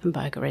of a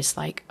Kippenberger is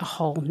like a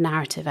whole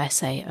narrative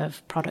essay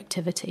of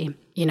productivity,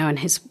 and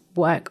his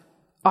work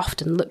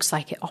often looks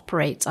like it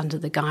operates under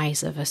the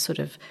guise of a sort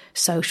of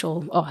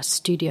social or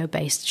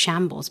studio-based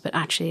shambles, but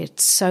actually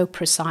it's so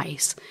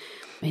precise.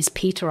 His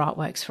Peter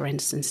artworks, for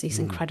instance, these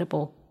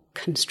incredible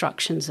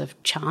constructions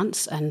of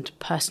chance and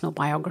personal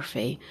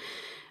biography,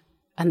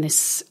 and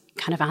this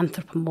kind of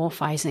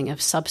anthropomorphizing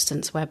of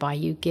substance whereby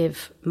you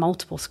give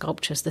multiple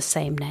sculptures the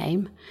same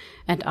name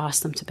and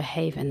ask them to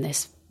behave in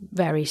this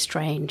very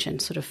strange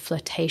and sort of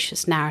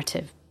flirtatious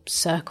narrative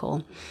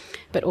circle,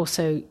 but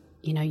also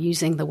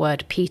using the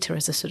word Peter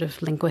as a sort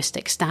of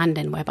linguistic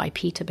stand-in, whereby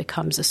Peter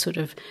becomes a sort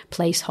of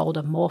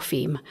placeholder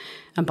morpheme.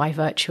 And by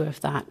virtue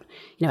of that,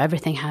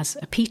 everything has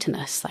a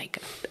Peterness, like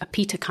a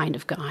Peter kind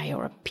of guy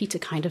or a Peter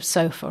kind of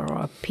sofa or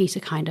a Peter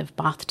kind of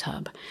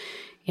bathtub,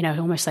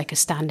 almost like a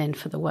stand-in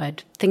for the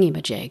word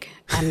thingy-majig.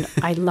 And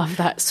I love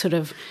that sort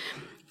of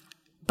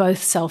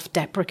both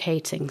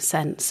self-deprecating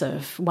sense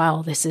of,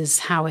 well, this is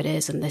how it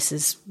is and this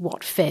is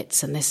what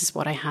fits and this is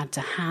what I had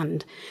to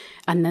hand.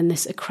 And then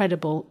this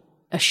incredible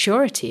a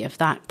surety of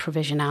that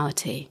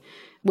provisionality,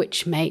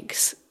 which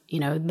makes,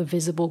 the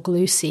visible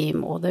glue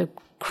seam or the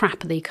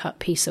crappily cut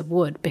piece of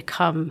wood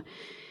become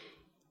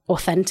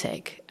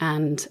authentic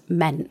and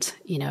meant,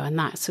 and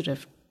that sort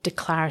of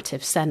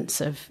declarative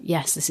sense of,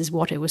 yes, this is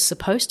what it was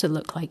supposed to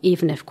look like,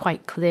 even if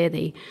quite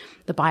clearly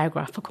the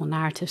biographical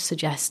narrative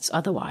suggests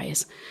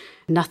otherwise.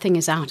 Nothing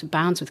is out of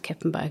bounds with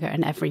Kippenberger,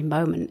 and every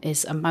moment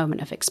is a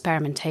moment of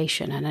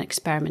experimentation, and an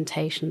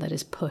experimentation that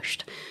is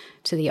pushed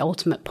to the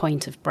ultimate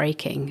point of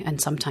breaking.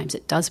 And sometimes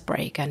it does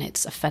break and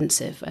it's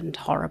offensive and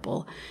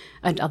horrible,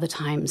 and other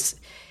times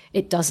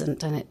it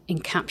doesn't, and it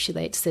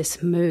encapsulates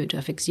this mood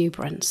of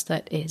exuberance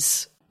that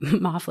is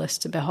marvelous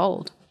to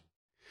behold.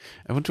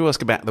 I want to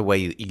ask about the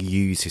way that you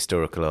use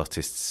historical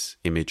artists'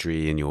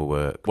 imagery in your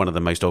work. One of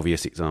the most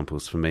obvious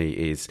examples for me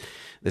is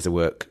there's a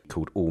work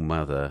called All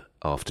Mother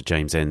after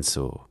James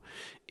Ensor,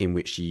 in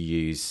which you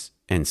use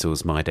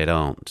Ensor's My Dead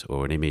Aunt,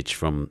 or an image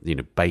from,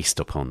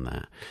 based upon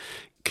that.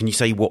 Can you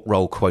say what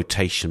role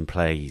quotation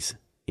plays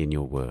in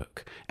your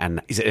work?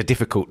 And is it a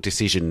difficult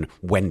decision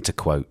when to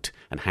quote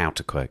and how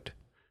to quote?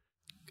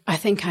 I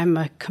think I'm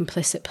a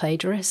complicit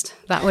plagiarist.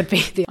 That would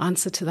be the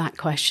answer to that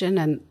question.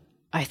 And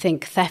I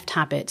think theft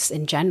habits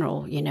in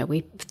general,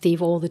 we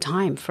thieve all the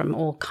time from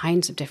all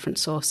kinds of different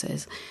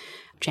sources.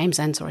 James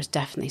Ensor is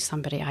definitely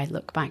somebody I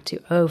look back to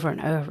over and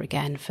over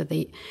again for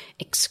the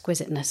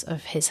exquisiteness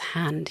of his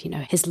hand.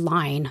 His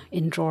line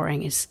in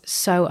drawing is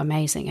so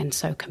amazing and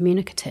so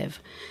communicative.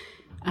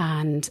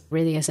 And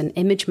really, as an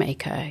image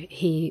maker,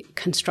 he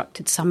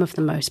constructed some of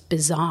the most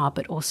bizarre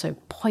but also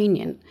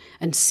poignant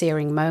and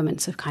searing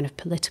moments of kind of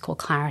political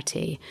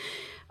clarity,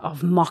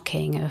 of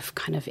mocking, of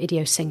kind of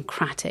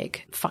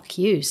idiosyncratic fuck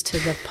yous to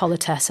the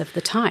politesse of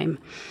the time.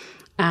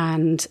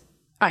 And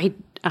I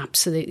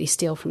absolutely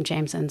steal from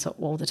James Ensor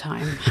all the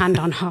time, hand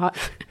on heart.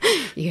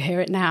 You hear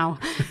it now.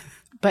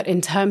 But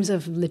in terms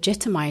of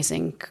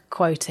legitimizing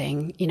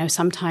quoting,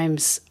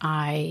 sometimes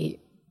I,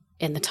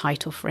 in the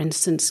title, for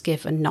instance,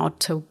 give a nod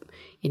to,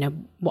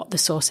 what the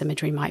source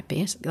imagery might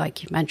be,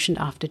 like you mentioned,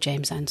 after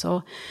James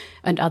Ensor.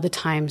 And other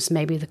times,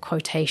 maybe the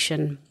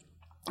quotation,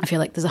 I feel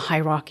like there's a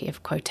hierarchy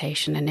of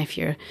quotation, and if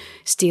you're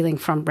stealing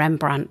from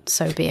Rembrandt,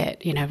 so be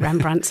it.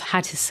 Rembrandt's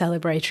had his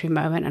celebratory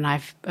moment, and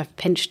I've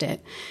pinched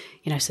it.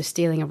 So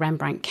stealing a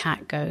Rembrandt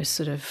cat goes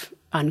sort of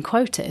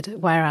unquoted,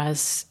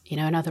 whereas, in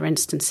other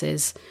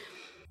instances,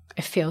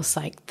 it feels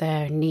like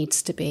there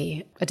needs to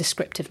be a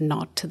descriptive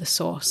nod to the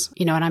source.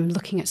 And I'm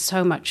looking at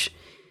so much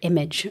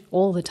image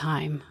all the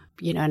time.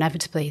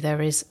 Inevitably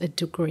there is a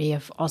degree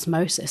of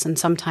osmosis, and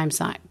sometimes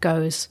that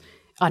goes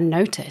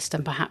unnoticed,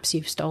 and perhaps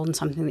you've stolen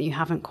something that you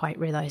haven't quite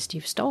realized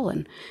you've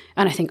stolen.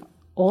 And I think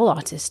all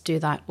artists do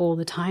that all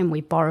the time.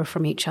 We borrow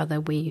from each other,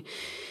 we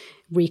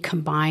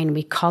recombine,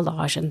 we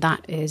collage, and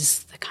that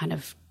is the kind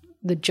of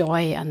the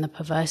joy and the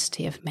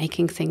perversity of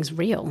making things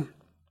real.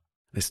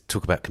 Let's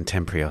talk about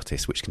contemporary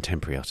artists. Which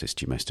contemporary artists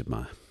do you most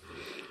admire?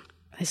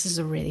 This is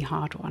a really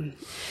hard one.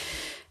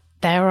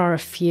 There are a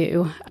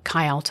few.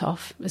 Kai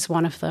Althoff is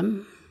one of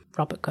them.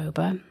 Robert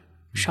Gober,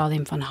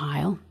 Charlene van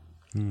Heijl,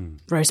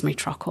 Rosemary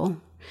Trockel.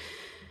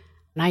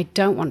 And I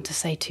don't want to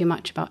say too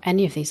much about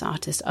any of these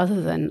artists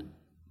other than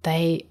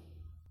they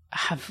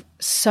have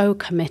so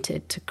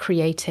committed to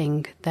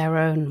creating their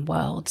own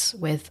worlds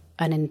with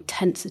an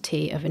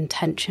intensity of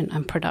intention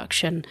and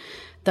production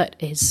that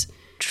is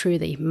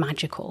truly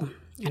magical.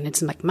 And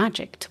it's like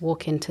magic to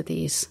walk into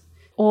these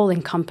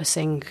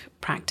all-encompassing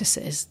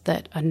practices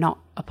that are not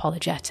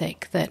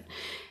apologetic, that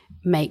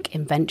make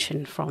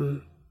invention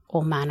from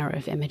all manner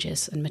of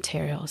images and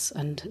materials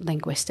and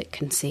linguistic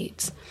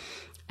conceits.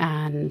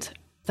 And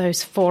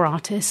those 4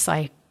 artists,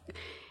 I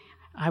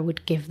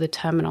would give the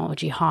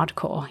terminology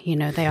hardcore. You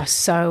know, they are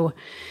so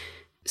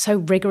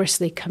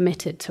rigorously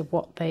committed to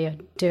what they are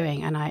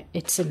doing. And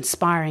it's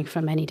inspiring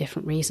for many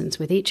different reasons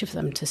with each of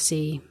them to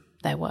see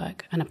their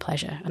work, and a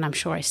pleasure. And I'm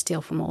sure I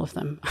steal from all of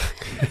them.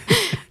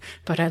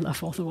 But I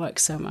love all the work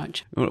so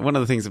much. One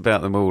of the things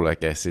about them all, I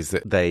guess, is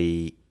that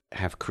they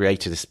have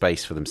created a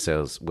space for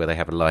themselves where they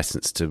have a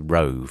license to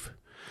rove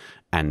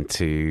and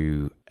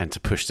to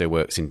push their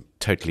works in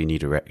totally new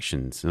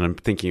directions. And I'm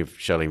thinking of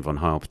Charlene von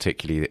Hall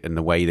particularly, in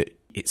the way that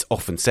it's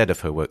often said of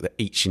her work that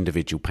each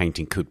individual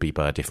painting could be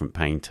by a different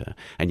painter,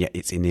 and yet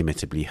it's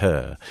inimitably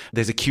her.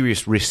 There's a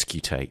curious risk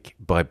you take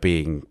by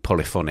being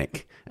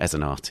polyphonic as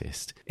an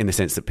artist, in the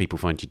sense that people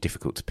find you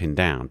difficult to pin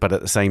down. But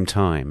at the same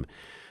time,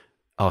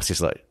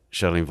 artists like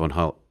Charlene von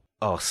Hall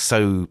are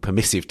so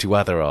permissive to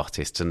other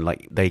artists, and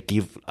like they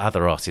give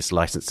other artists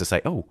license to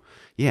say, oh,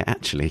 yeah,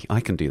 actually,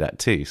 I can do that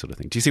too, sort of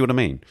thing. Do you see what I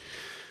mean?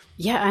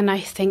 Yeah, and I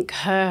think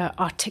her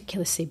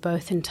articulacy,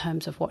 both in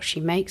terms of what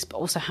she makes, but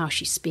also how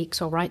she speaks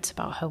or writes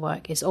about her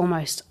work, is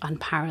almost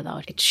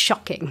unparalleled. It's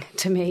shocking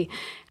to me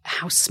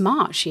how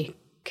smart she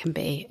can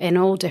be in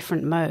all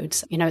different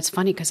modes. You know, it's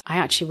funny because I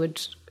actually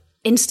would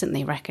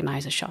instantly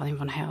recognize a Charlene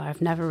von Hall.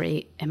 I've never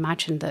really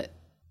imagined that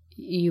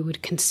you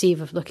would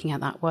conceive of looking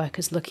at that work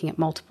as looking at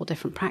multiple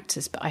different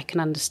practices, but I can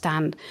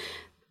understand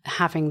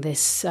having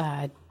this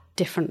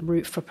different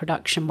route for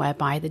production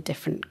whereby the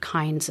different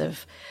kinds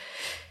of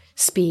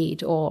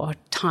speed or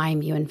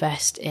time you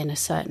invest in a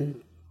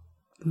certain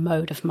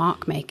mode of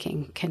mark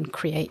making can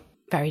create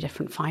very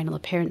different final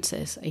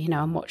appearances, you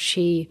know. And what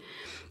she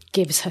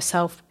gives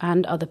herself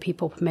and other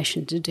people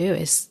permission to do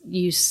is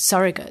use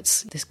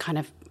surrogates, this kind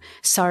of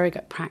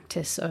surrogate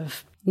practice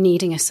of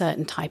needing a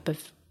certain type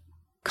of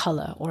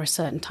color or a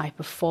certain type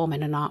of form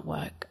in an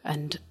artwork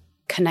and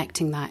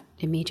connecting that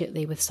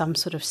immediately with some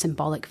sort of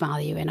symbolic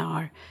value in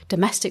our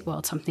domestic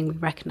world, something we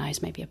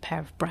recognize, maybe a pair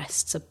of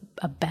breasts,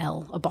 a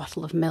bell, a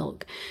bottle of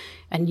milk,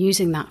 and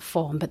using that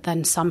form, but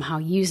then somehow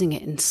using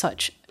it in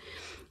such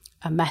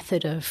a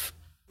method of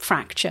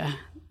fracture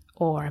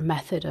or a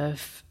method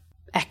of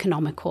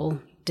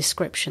economical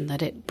description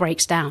that it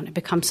breaks down, it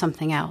becomes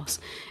something else,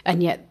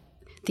 and yet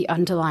the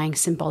underlying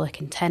symbolic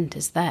intent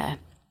is there.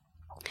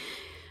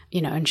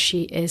 You know, and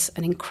she is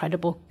an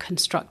incredible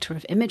constructor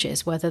of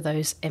images, whether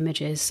those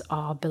images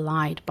are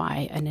belied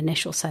by an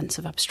initial sense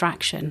of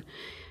abstraction.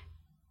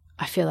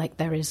 I feel like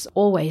there is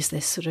always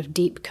this sort of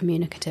deep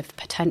communicative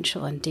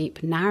potential and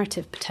deep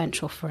narrative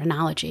potential for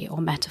analogy or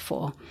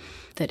metaphor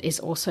that is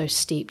also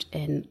steeped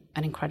in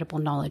an incredible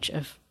knowledge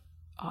of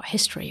art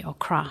history or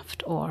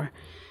craft or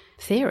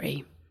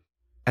theory.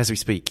 As we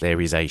speak,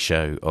 there is a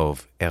show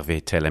of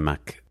Hervé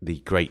Telemaque, the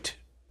great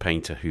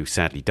painter who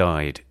sadly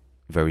died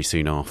very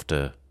soon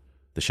after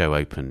the show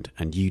opened,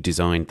 and you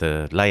designed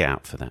the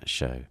layout for that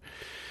show.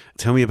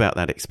 Tell me about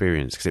that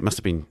experience, because it must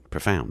have been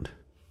profound.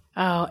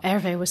 Oh,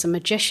 Hervé was a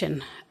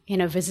magician. You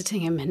know,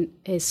 visiting him in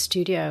his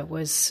studio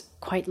was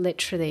quite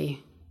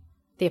literally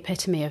the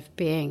epitome of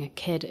being a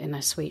kid in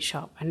a sweet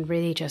shop and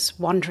really just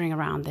wandering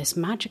around this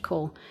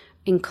magical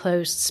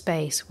enclosed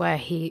space where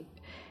he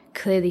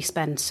clearly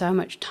spends so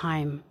much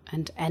time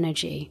and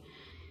energy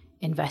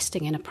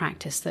investing in a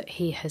practice that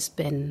he has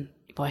been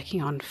working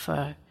on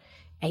for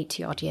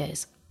 80 odd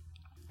years.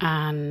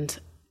 And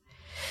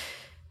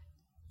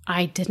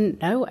I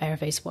didn't know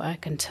Hervé's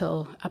work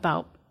until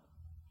about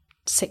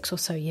 6 or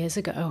so years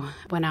ago,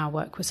 when our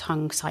work was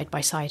hung side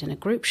by side in a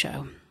group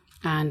show.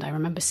 And I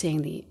remember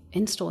seeing the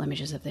install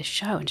images of this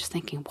show and just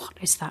thinking, what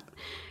is that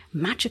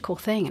magical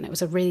thing? And it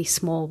was a really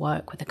small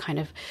work with a kind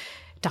of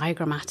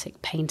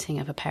diagrammatic painting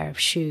of a pair of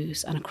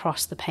shoes, and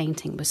across the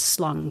painting was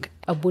slung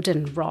a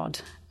wooden rod,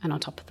 and on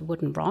top of the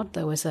wooden rod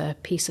there was a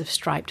piece of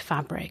striped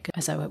fabric,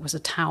 as though it was a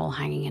towel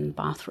hanging in the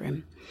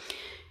bathroom.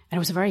 And it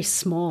was a very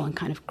small and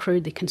kind of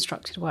crudely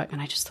constructed work,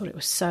 and I just thought it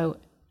was so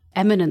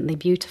eminently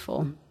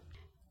beautiful.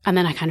 And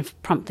then I kind of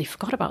promptly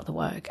forgot about the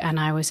work, and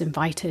I was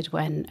invited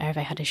when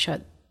Hervé had his show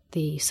at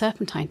the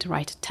Serpentine to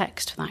write a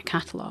text for that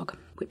catalogue,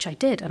 which I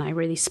did, and I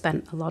really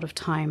spent a lot of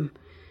time,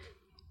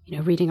 you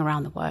know, reading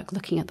around the work,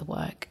 looking at the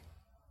work.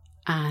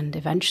 And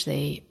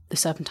eventually the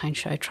Serpentine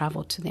show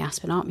travelled to the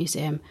Aspen Art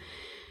Museum,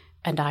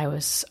 and I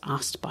was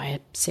asked by a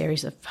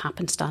series of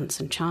happenstance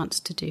and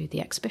chance to do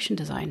the exhibition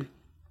design.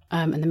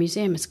 And the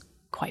museum is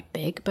quite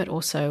big, but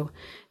also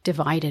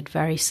divided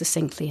very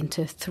succinctly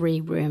into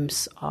 3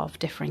 rooms of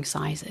differing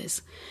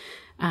sizes.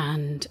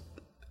 And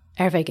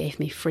Hervé gave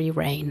me free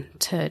rein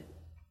to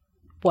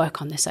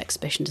work on this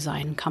exhibition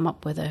design and come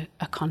up with a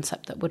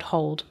concept that would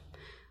hold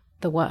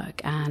the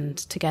work. And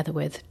together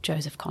with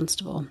Joseph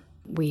Constable,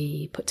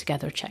 we put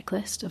together a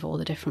checklist of all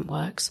the different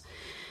works.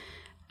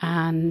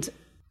 And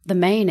the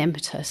main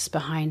impetus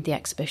behind the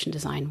exhibition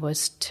design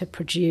was to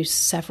produce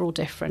several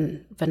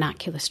different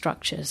vernacular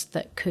structures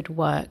that could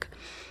work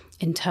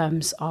in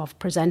terms of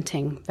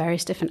presenting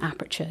various different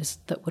apertures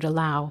that would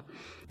allow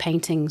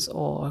paintings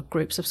or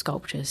groups of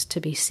sculptures to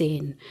be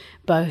seen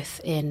both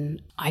in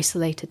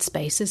isolated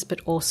spaces, but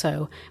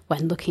also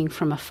when looking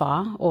from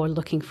afar or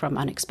looking from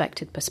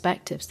unexpected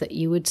perspectives, that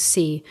you would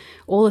see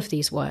all of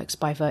these works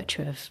by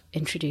virtue of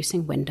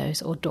introducing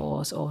windows or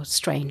doors or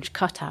strange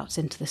cutouts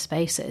into the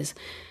spaces.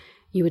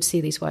 You would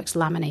see these works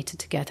laminated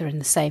together in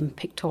the same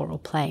pictorial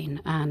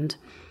plane. And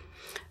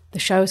the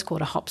show is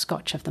called A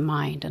Hopscotch of the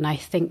Mind. And I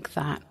think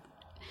that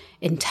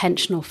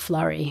intentional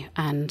flurry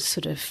and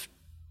sort of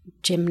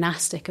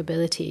gymnastic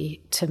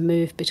ability to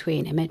move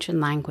between image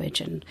and language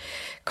and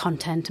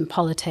content and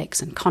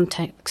politics and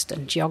context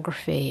and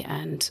geography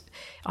and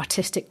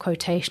artistic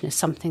quotation is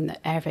something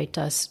that Hervé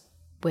does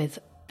with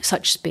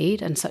such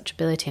speed and such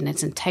ability, and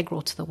it's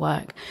integral to the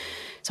work.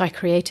 So I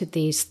created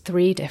these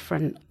 3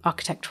 different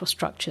architectural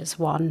structures,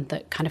 one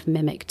that kind of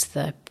mimicked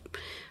the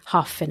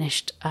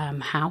half-finished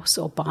house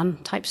or barn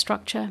type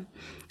structure,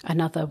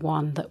 another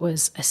one that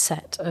was a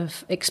set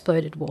of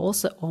exploded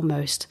walls that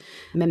almost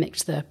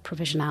mimicked the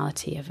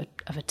provisionality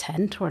of a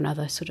tent or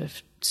another sort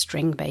of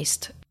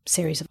string-based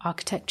series of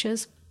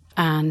architectures,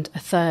 and a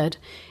third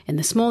in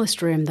the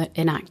smallest room that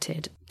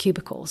enacted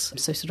cubicles,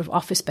 so sort of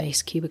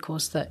office-based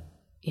cubicles that,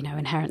 you know,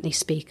 inherently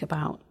speak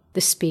about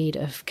the speed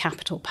of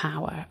capital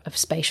power, of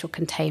spatial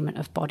containment,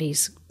 of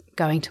bodies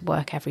going to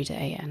work every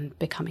day and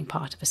becoming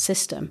part of a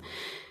system.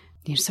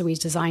 You know, so we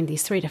designed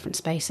these 3 different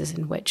spaces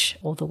in which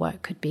all the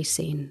work could be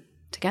seen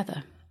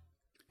together.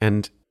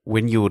 And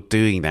when you're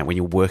doing that, when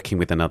you're working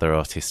with another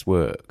artist's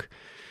work,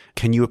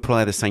 can you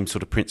apply the same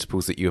sort of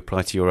principles that you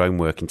apply to your own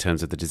work in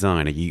terms of the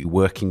design? Are you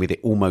working with it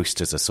almost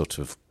as a sort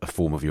of a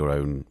form of your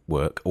own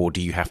work, or do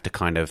you have to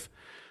kind of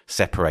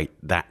separate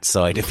that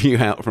side of you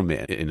out from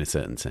it in a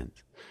certain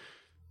sense?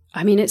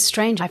 I mean, it's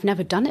strange. I've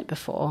never done it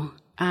before.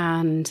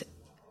 And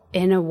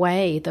in a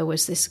way, there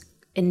was this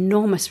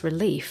enormous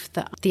relief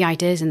that the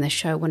ideas in the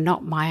show were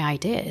not my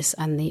ideas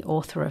and the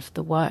author of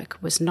the work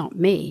was not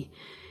me.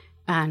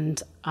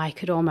 And I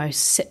could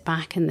almost sit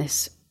back in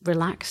this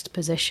relaxed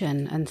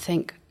position and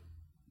think,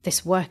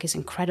 this work is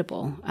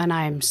incredible, and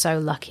I am so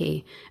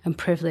lucky and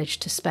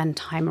privileged to spend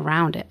time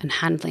around it and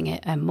handling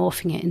it and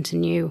morphing it into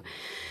new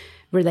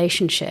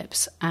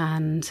relationships.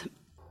 And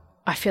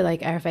I feel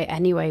like Hervé,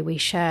 anyway, we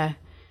share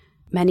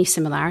many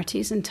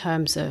similarities in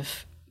terms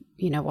of,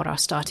 you know, what our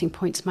starting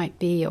points might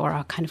be or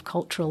our kind of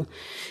cultural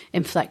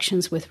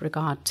inflections with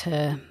regard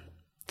to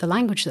the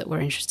language that we're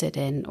interested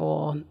in,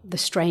 or the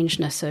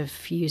strangeness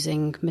of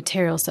using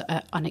materials that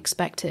are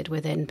unexpected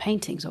within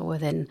paintings or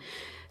within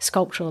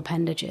sculptural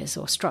appendages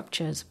or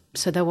structures.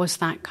 So there was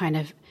that kind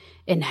of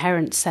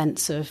inherent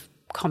sense of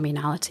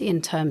communality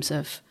in terms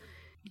of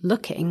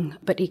looking,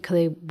 but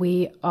equally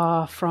we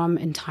are from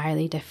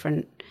entirely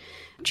different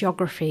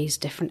geographies,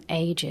 different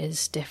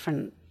ages,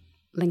 different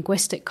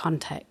linguistic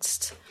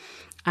contexts.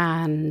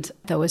 And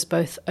there was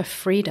both a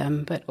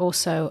freedom, but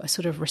also a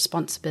sort of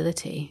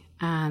responsibility.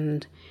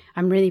 And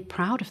I'm really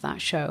proud of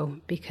that show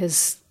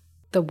because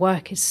the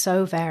work is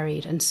so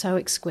varied and so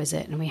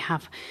exquisite. And we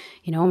have,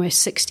 you know,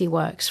 almost 60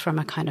 works from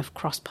a kind of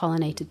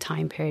cross-pollinated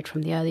time period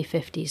from the early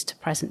 50s to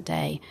present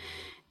day.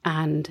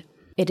 And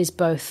it is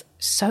both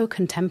so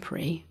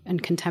contemporary,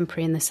 and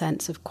contemporary in the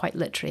sense of quite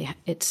literally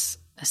its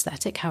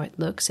aesthetic, how it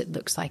looks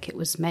like it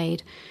was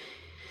made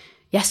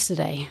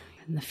yesterday,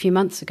 a few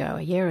months ago,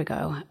 a year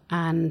ago,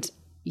 and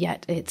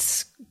yet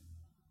its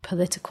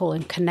political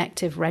and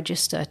connective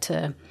register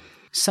to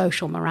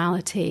social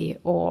morality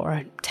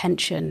or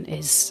tension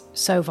is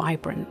so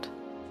vibrant.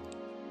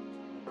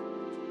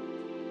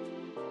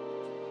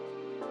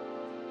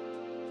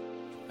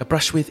 A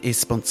Brush With is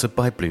sponsored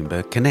by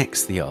Bloomberg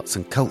Connects, the arts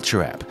and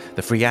culture app.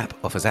 The free app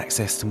offers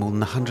access to more than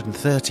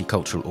 130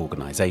 cultural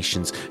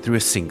organisations through a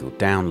single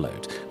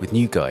download, with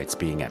new guides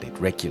being added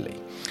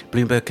regularly.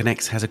 Bloomberg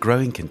Connects has a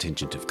growing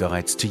contingent of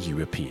guides to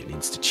European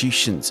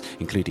institutions,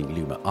 including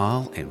Luma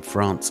Arles in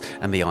France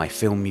and the Eye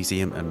Film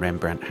Museum and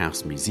Rembrandt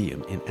House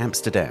Museum in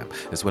Amsterdam,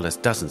 as well as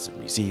dozens of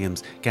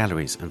museums,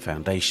 galleries and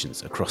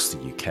foundations across the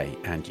UK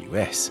and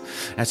US.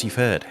 As you've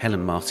heard,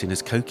 Helen Marten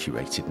has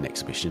co-curated an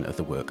exhibition of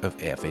the work of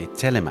Hervé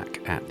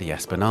Telemaque at the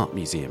Aspen Art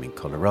Museum in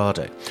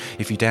Colorado.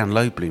 If you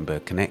download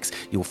Bloomberg Connects,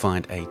 you'll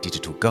find a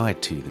digital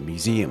guide to the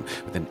museum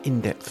with an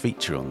in-depth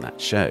feature on that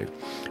show.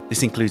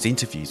 This includes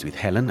interviews with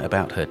Helen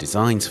about her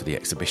designs for the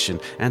exhibition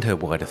and her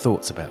wider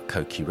thoughts about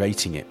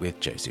co-curating it with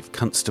Joseph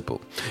Constable.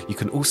 You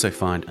can also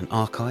find an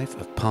archive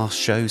of past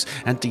shows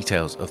and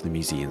details of the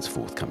museum's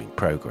forthcoming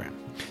programme.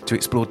 To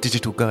explore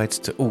digital guides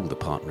to all the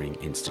partnering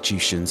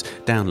institutions,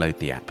 download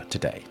the app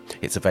today.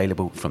 It's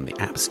available from the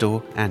App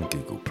Store and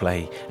Google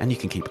Play, and you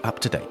can keep up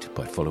to date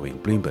by following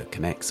Bloomberg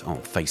Connects on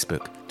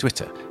Facebook,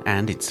 Twitter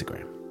and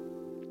Instagram.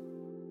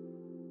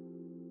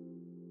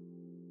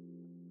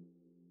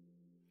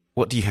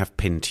 What do you have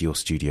pinned to your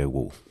studio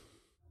wall?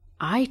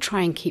 I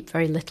try and keep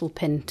very little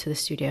pinned to the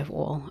studio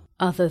wall,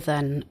 other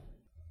than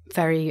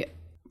very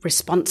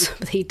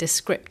responsibly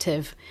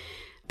descriptive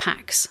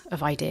packs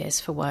of ideas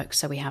for work.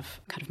 So we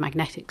have kind of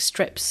magnetic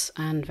strips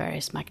and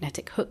various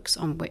magnetic hooks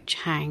on which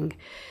hang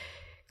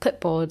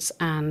clipboards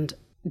and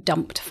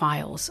dumped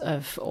files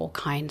of all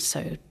kinds.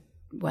 So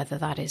whether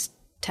that is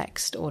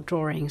text or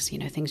drawings,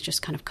 things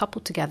just kind of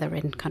coupled together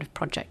in kind of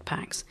project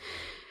packs.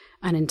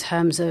 And in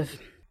terms of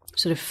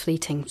sort of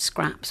fleeting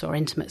scraps or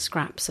intimate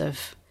scraps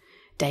of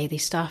daily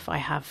stuff, I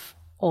have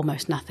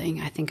almost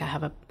nothing. I think I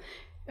have a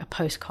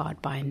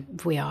postcard by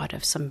Vuillard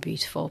of some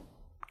beautiful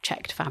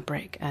checked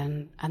fabric,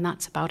 and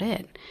that's about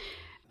it.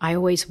 I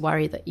always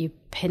worry that you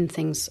pin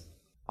things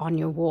on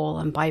your wall,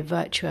 and by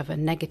virtue of a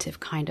negative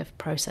kind of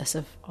process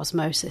of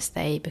osmosis,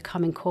 they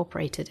become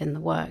incorporated in the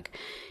work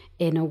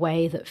in a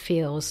way that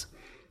feels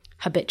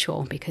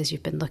habitual because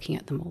you've been looking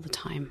at them all the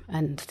time,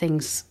 and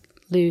things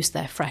lose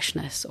their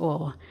freshness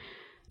or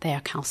they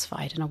are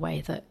calcified in a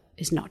way that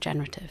is not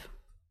generative.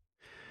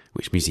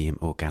 Which museum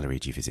or gallery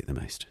do you visit the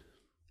most?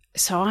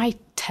 So I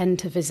tend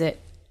to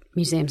visit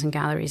museums and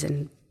galleries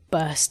in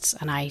bursts,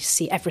 and I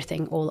see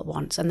everything all at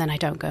once, and then I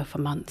don't go for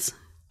months.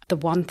 The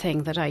one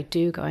thing that I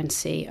do go and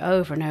see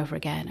over and over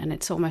again, and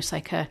it's almost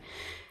like a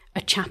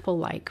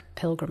chapel-like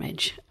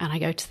pilgrimage, and I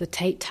go to the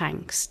Tate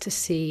Tanks to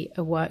see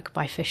a work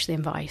by Fishley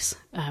and Weiss,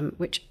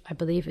 which I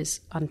believe is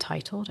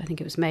untitled. I think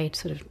it was made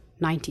sort of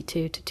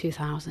 92 to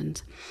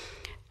 2000.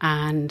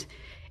 And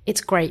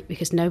it's great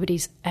because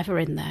nobody's ever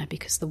in there,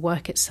 because the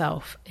work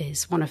itself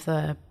is one of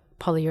the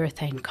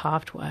polyurethane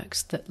carved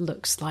works that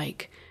looks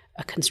like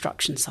a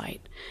construction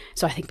site.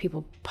 So I think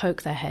people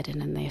poke their head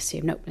in and they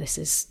assume, nope, this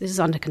is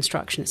under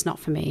construction. It's not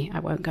for me. I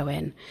won't go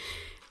in.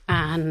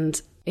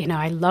 And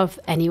I love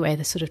anyway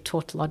the sort of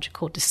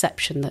tautological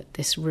deception that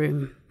this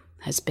room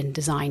has been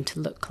designed to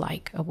look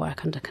like a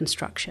work under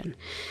construction,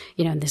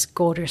 and this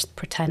gorgeous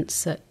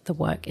pretense that the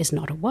work is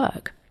not a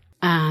work.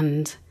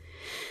 And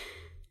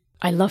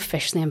I love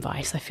Fishley and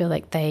Weiss. I feel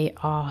like they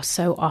are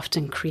so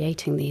often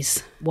creating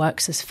these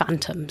works as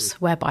phantoms,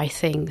 whereby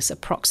things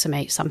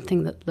approximate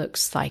something that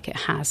looks like it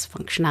has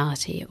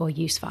functionality or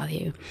use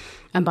value.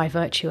 And by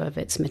virtue of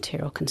its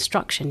material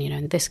construction,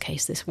 in this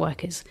case, this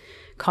work is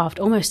carved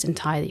almost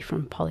entirely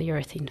from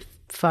polyurethane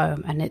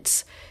foam, and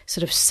its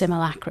sort of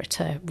simulacra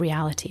to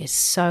reality is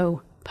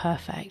so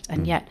perfect,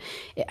 and yet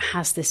it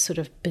has this sort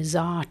of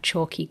bizarre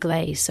chalky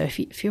glaze. So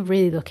if you're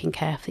really looking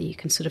carefully, you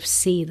can sort of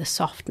see the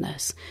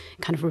softness.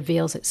 It kind of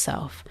reveals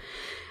itself,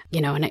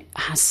 and it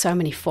has so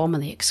many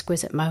formally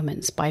exquisite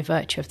moments by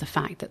virtue of the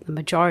fact that the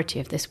majority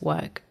of this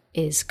work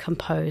is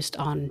composed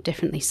on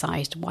differently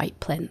sized white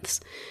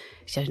plinths.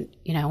 So,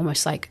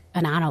 almost like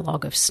an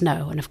analogue of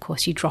snow. And of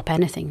course, you drop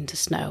anything into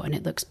snow and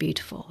it looks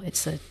beautiful.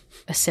 It's a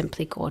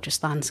simply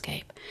gorgeous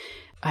landscape.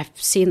 I've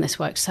seen this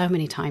work so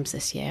many times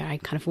this year. I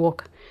kind of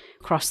walk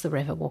across the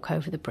river, walk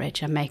over the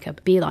bridge, and make a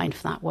beeline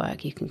for that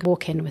work. You can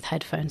walk in with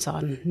headphones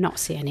on, not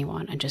see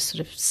anyone, and just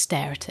sort of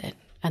stare at it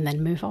and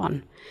then move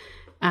on.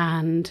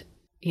 And,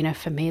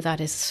 for me,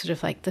 that is sort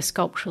of like the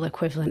sculptural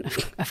equivalent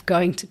of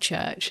going to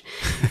church.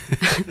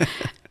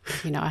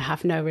 I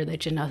have no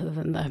religion other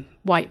than the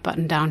white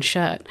button-down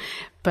shirt.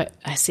 But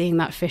seeing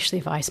that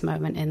Fishley Weiss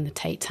moment in the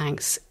Tate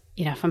Tanks,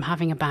 if I'm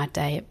having a bad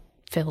day, it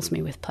fills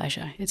me with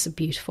pleasure. It's a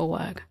beautiful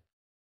work.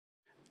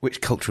 Which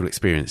cultural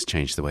experience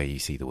changed the way you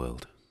see the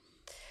world?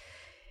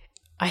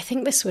 I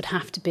think this would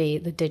have to be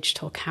the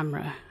digital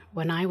camera.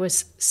 When I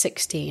was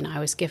 16, I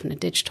was given a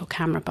digital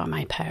camera by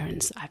my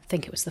parents. I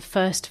think it was the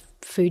first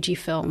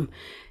Fujifilm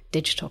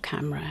digital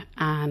camera.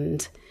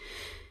 And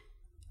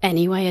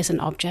anyway, as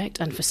an object,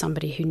 and for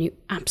somebody who knew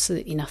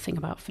absolutely nothing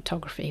about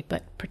photography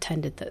but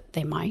pretended that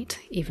they might,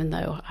 even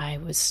though I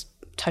was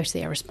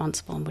totally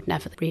irresponsible and would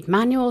never read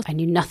manuals, I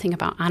knew nothing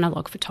about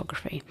analog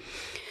photography.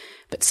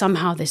 But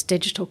somehow this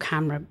digital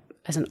camera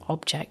as an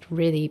object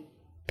really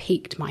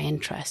piqued my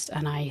interest.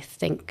 And I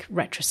think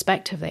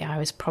retrospectively, I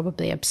was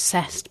probably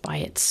obsessed by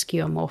its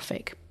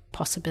skeuomorphic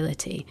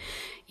possibility.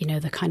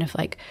 The kind of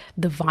like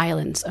the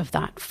violence of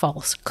that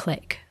false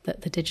click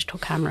that the digital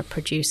camera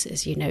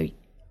produces.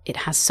 It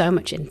has so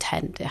much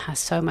intent. It has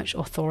so much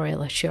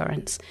authorial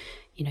assurance.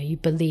 You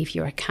believe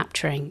you are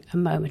capturing a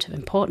moment of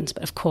importance.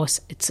 But of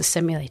course, it's a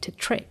simulated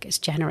trick. It's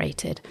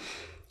generated.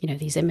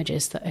 These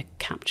images that are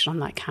captured on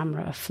that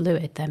camera are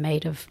fluid. They're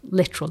made of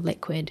literal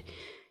liquid.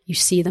 You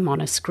see them on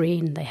a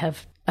screen. They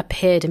have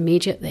appeared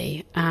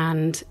immediately.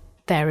 And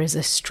there is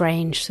a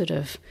strange sort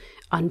of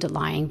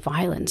underlying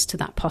violence to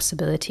that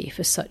possibility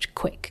for such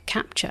quick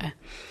capture.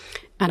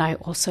 And I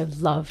also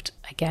loved,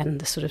 again,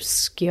 the sort of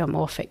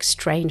skeuomorphic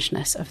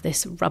strangeness of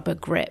this rubber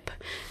grip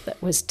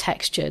that was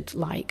textured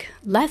like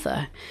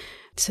leather.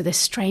 So this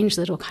strange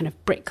little kind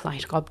of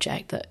brick-like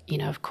object that,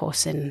 of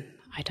course,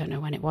 I don't know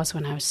when it was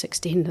when I was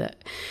 16,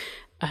 that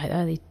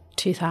early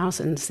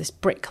 2000s, this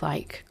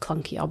brick-like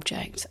clunky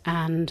object.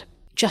 And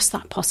just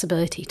that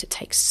possibility to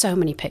take so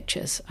many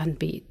pictures and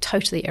be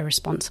totally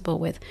irresponsible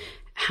with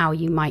how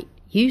you might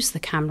use the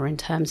camera in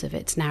terms of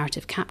its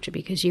narrative capture,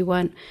 because you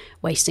weren't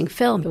wasting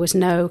film. There was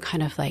no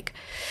kind of like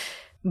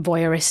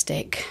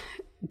voyeuristic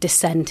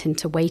descent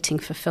into waiting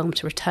for film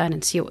to return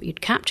and see what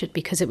you'd captured,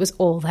 because it was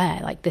all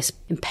there. Like this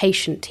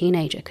impatient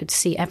teenager could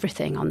see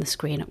everything on the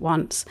screen at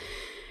once.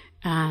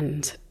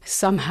 And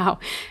somehow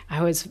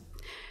I was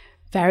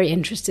very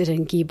interested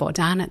in Guy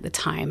Bourdin at the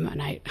time,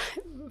 and I,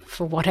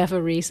 for whatever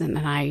reason,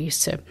 and I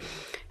used to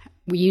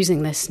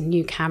using this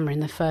new camera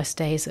in the first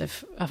days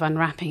of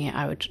unwrapping it,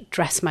 I would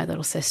dress my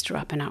little sister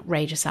up in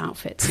outrageous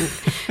outfits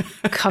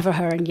and cover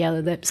her in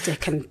yellow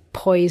lipstick and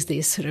poise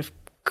these sort of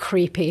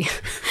creepy,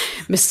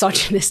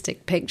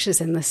 misogynistic pictures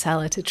in the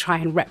cellar to try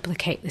and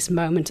replicate this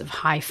moment of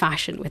high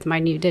fashion with my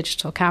new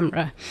digital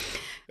camera.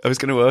 I was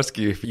going to ask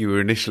you if you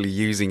were initially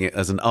using it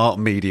as an art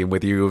medium,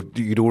 whether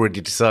you'd already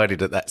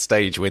decided at that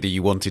stage whether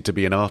you wanted to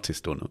be an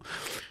artist or not.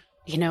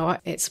 You know,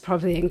 it's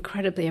probably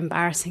incredibly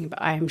embarrassing,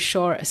 but I am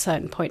sure at a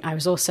certain point I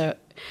was also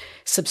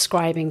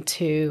subscribing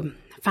to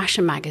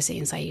fashion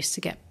magazines. I used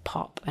to get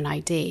Pop and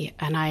ID,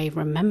 and I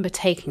remember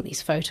taking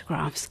these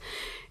photographs,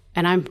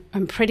 and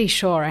I'm pretty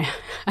sure I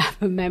have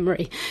a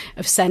memory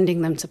of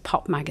sending them to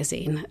Pop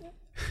magazine.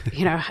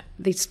 You know,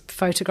 these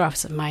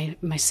photographs of my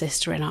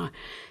sister in our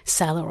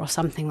cellar or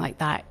something like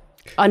that,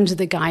 under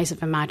the guise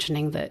of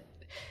imagining that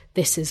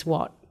this is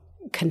what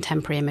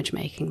contemporary image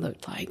making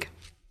looked like.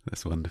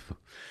 That's wonderful.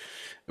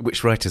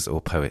 Which writers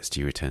or poets do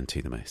you return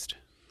to the most?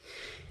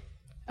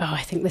 Oh,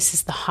 I think this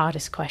is the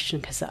hardest question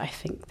because I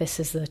think this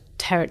is the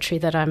territory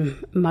that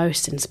I'm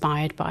most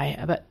inspired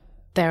by. But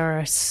there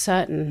are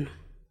certain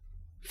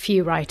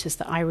few writers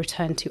that I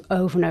return to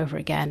over and over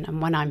again.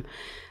 And when I'm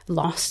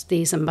lost,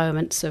 these are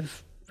moments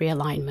of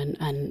realignment.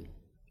 And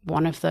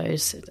one of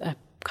those, a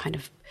kind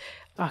of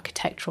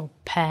architectural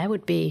pair,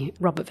 would be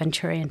Robert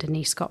Venturi and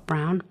Denise Scott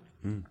Brown,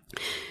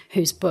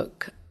 whose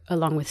book,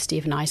 along with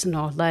Stephen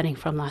Eisenhower, Learning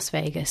from Las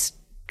Vegas,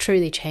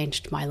 truly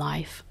changed my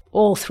life.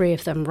 All three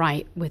of them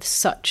write with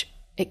such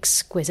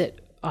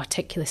exquisite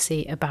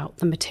articulacy about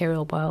the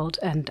material world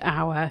and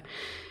our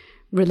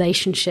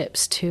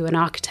relationships to an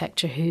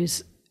architecture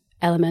whose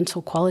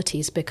elemental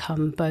qualities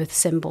become both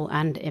symbol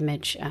and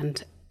image,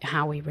 and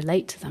how we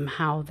relate to them,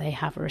 how they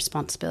have a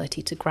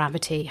responsibility to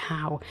gravity,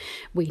 how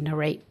we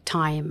narrate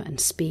time and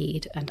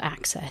speed and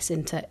access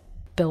into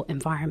built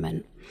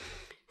environment.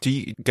 Do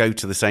you go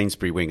to the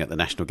Sainsbury wing at the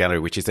National Gallery,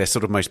 which is their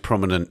sort of most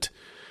prominent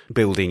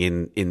building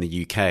in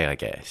the UK, I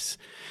guess?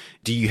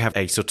 Do you have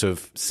a sort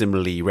of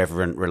similarly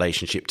reverent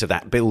relationship to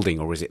that building,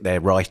 or is it their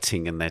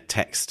writing and their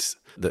texts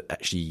that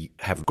actually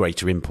have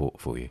greater import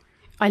for you?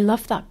 I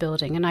love that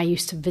building, and I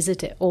used to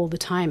visit it all the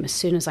time as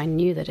soon as I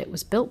knew that it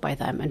was built by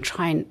them, and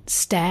try and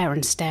stare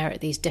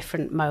at these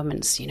different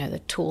moments, you know, the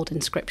tooled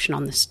inscription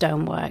on the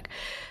stonework,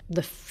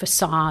 the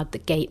facade, the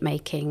gate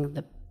making,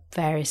 the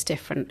various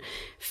different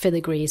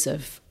filigrees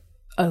of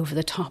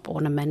over-the-top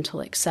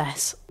ornamental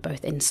excess,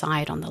 both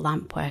inside on the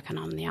lampwork and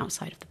on the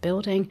outside of the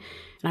building.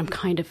 And I'm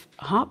kind of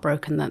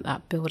heartbroken that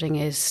that building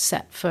is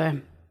set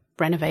for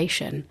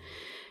renovation.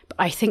 But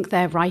I think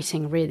their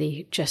writing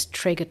really just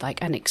triggered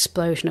like an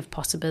explosion of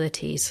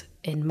possibilities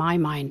in my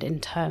mind in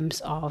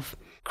terms of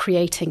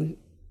creating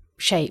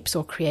shapes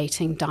or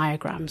creating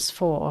diagrams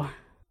for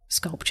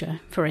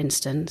sculpture, for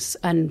instance,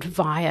 and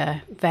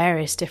via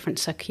various different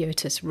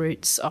circuitous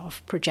routes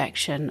of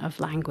projection,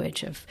 of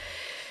language, of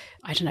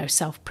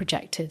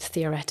self-projected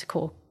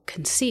theoretical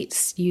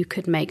conceits, you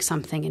could make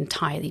something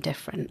entirely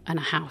different. And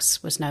a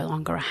house was no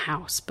longer a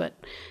house, but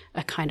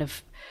a kind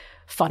of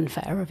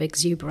funfair of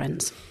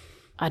exuberance.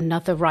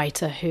 Another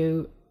writer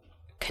who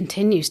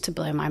continues to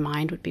blow my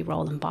mind would be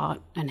Roland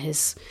Barthes and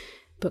his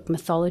book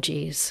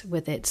Mythologies,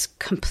 with its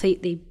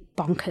completely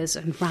bonkers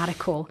and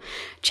radical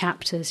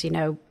chapters, you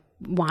know,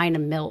 wine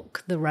and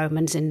milk, the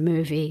Romans in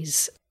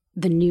movies,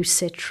 the new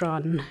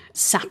citron,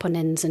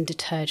 saponins and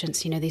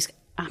detergents, you know, these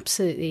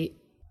absolutely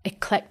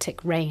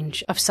eclectic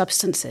range of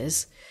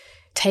substances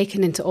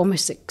taken into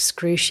almost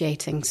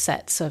excruciating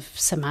sets of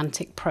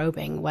semantic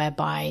probing,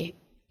 whereby,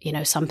 you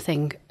know,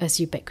 something as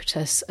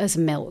ubiquitous as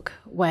milk,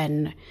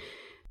 when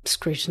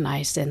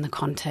scrutinized in the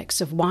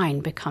context of wine,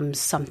 becomes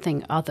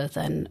something other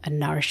than a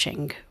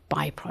nourishing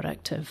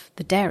byproduct of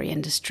the dairy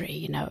industry.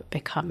 You know, it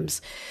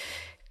becomes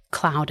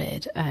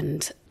clouded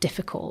and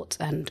difficult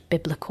and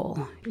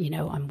biblical, you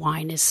know, and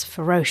wine is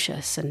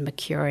ferocious and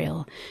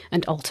mercurial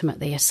and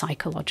ultimately a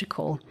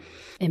psychological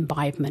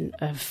imbibement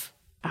of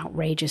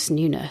outrageous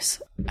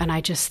newness. And I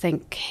just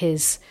think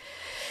his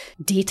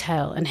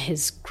detail and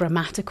his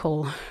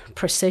grammatical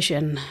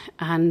precision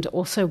and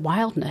also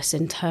wildness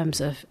in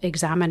terms of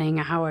examining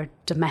our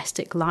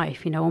domestic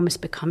life, you know, almost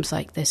becomes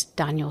like this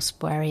Daniel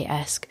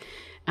Sperry-esque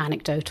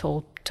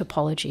anecdotal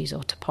topologies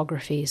or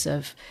topographies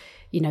of,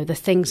 you know, the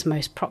things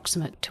most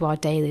proximate to our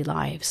daily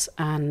lives.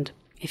 And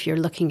if you're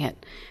looking at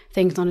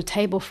things on a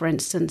table, for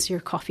instance, your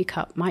coffee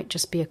cup might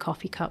just be a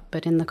coffee cup,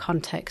 but in the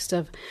context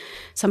of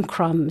some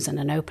crumbs and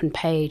an open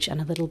page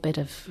and a little bit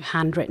of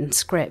handwritten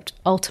script,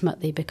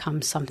 ultimately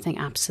becomes something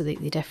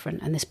absolutely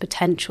different. And this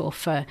potential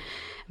for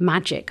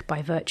magic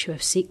by virtue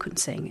of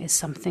sequencing is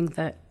something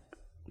that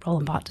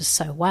Roland Barthes does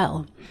so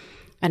well.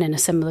 And in a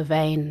similar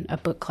vein, a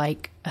book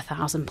like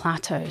 1,000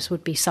 Plateaus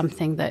would be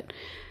something that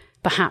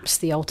perhaps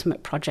the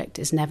ultimate project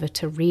is never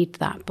to read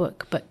that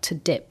book, but to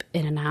dip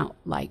in and out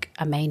like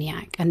a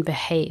maniac and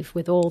behave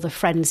with all the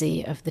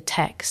frenzy of the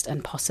text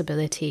and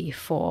possibility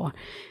for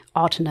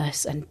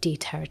oddness and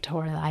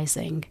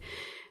deterritorializing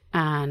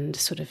and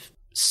sort of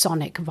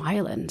sonic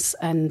violence,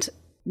 and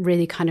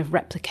really kind of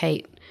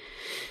replicate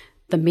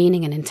the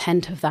meaning and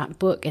intent of that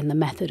book in the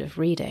method of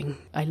reading.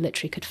 I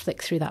literally could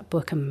flick through that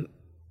book and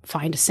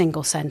find a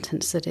single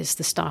sentence that is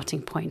the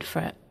starting point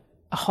for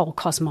a whole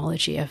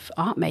cosmology of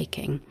art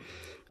making,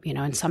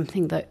 and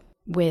something that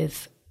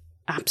with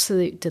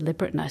absolute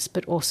deliberateness,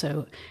 but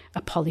also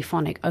a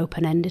polyphonic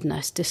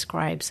open-endedness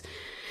describes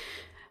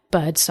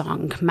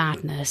birdsong,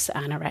 madness,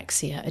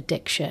 anorexia,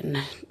 addiction,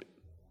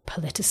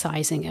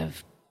 politicizing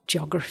of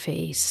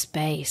geography,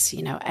 space,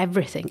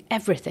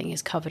 everything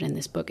is covered in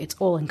this book. It's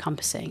all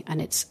encompassing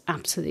and it's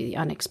absolutely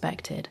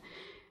unexpected.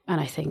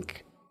 And I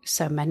think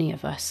so many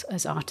of us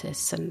as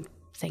artists and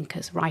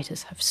thinkers,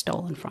 writers have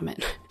stolen from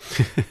it.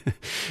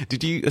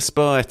 Did you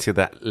aspire to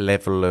that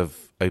level of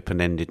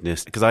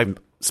open-endedness? Because I'm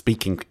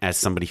speaking as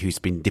somebody who's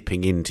been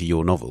dipping into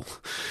your novel,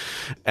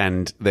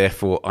 and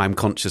therefore I'm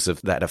conscious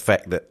of that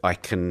effect that I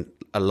can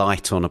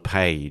alight on a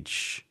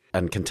page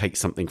and can take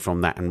something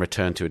from that and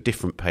return to a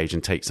different page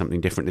and take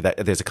something differently.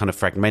 There's a kind of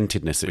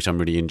fragmentedness which I'm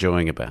really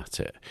enjoying about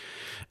it.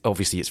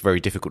 Obviously, it's very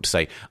difficult to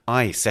say,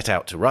 I set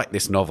out to write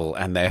this novel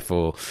and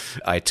therefore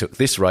I took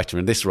this writer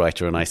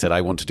and I said,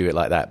 I want to do it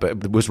like that.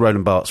 But was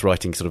Roland Barthes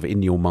writing sort of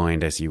in your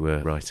mind as you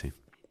were writing?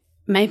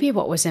 Maybe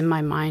what was in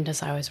my mind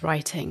as I was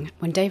writing,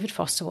 when David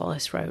Foster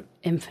Wallace wrote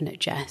Infinite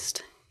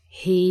Jest,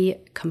 he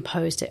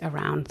composed it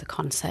around the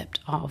concept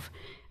of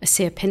a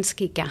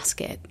Sierpinski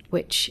gasket,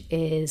 which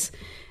is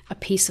a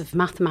piece of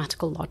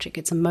mathematical logic.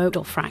 It's a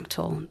modal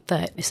fractal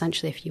that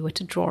essentially, if you were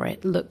to draw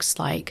it, looks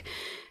like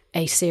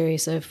a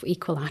series of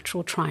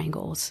equilateral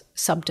triangles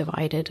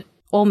subdivided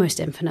almost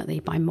infinitely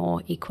by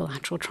more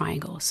equilateral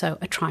triangles. So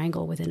a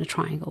triangle within a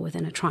triangle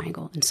within a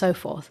triangle and so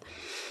forth.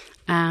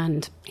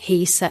 And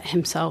he set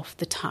himself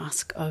the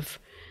task of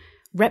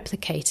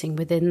replicating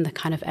within the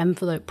kind of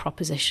envelope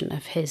proposition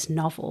of his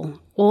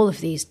novel all of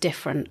these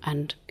different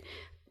and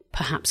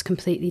perhaps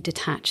completely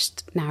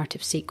detached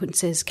narrative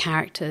sequences,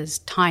 characters,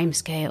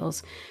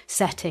 timescales,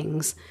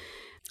 settings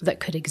that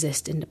could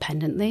exist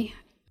independently,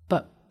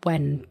 but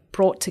when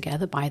brought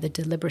together by the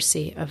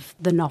deliberacy of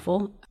the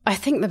novel. I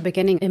think the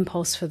beginning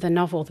impulse for the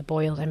novel, The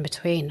Boiled In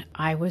Between,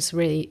 I was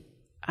really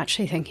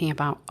actually thinking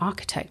about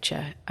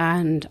architecture,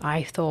 and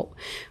I thought,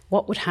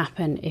 what would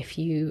happen if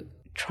you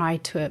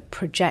tried to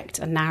project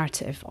a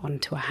narrative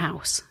onto a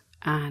house?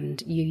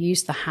 And you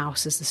use the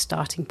house as the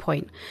starting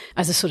point,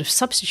 as a sort of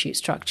substitute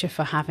structure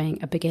for having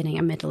a beginning,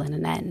 a middle, and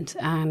an end.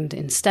 And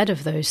instead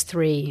of those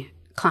three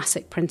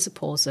classic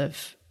principles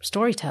of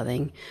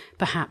storytelling,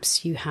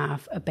 perhaps you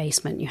have a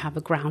basement, you have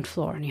a ground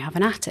floor, and you have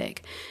an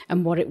attic.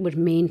 And what it would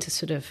mean to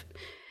sort of,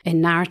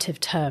 in narrative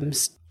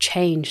terms,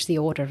 change the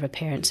order of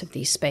appearance of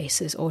these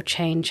spaces, or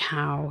change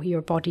how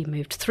your body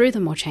moved through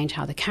them, or change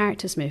how the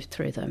characters moved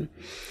through them.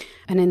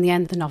 And in the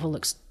end, the novel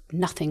looks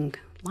nothing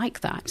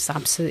like that. It's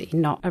absolutely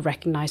not a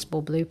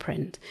recognizable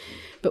blueprint.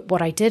 But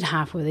what I did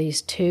have were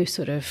these two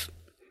sort of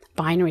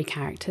binary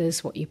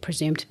characters, what you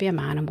presume to be a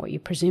man and what you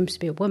presume to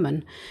be a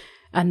woman.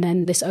 And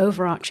then this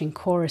overarching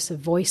chorus of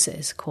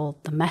voices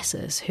called the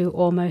Messers, who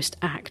almost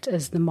act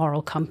as the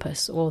moral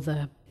compass or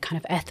the kind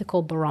of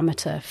ethical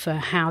barometer for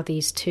how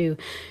these two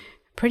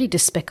pretty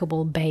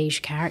despicable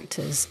beige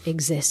characters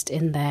exist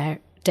in their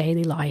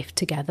daily life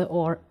together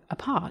or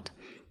apart.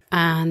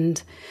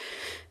 And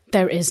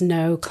there is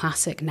no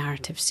classic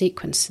narrative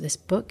sequence to this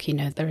book.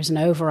 There is an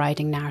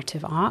overriding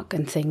narrative arc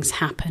and things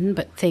happen,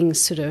 but things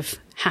sort of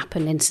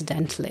happen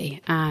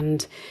incidentally.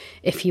 And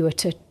if you were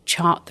to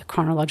chart the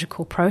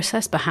chronological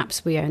process,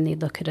 perhaps we only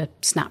look at a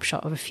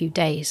snapshot of a few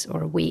days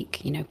or a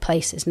week.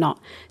 Place is not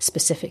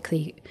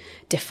specifically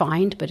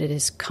defined, but it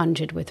is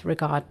conjured with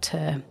regard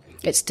to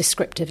its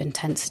descriptive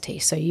intensity.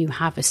 So you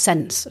have a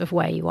sense of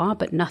where you are,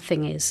 but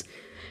nothing is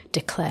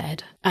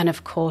declared. And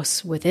of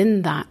course,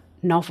 within that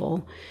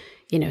novel,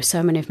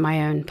 so many of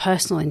my own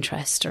personal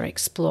interests are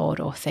explored,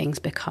 or things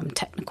become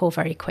technical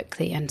very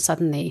quickly, and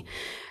suddenly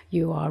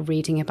you are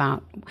reading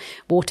about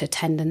water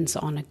tendons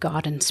on a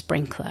garden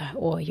sprinkler,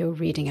 or you're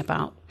reading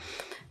about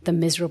the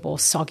miserable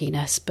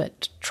sogginess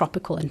but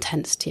tropical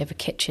intensity of a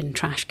kitchen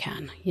trash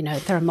can.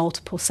 There are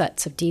multiple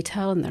sets of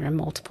detail and there are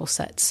multiple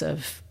sets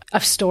of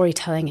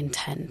storytelling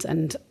intent,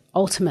 and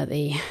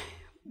ultimately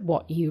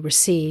what you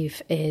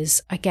receive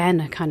is,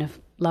 again, a kind of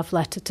love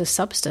letter to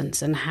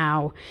substance, and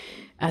how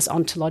as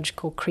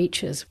ontological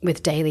creatures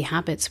with daily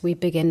habits, we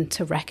begin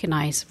to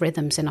recognize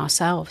rhythms in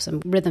ourselves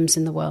and rhythms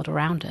in the world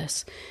around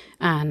us.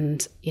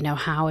 And,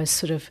 how as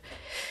sort of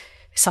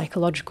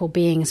psychological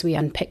beings, we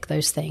unpick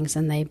those things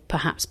and they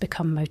perhaps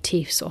become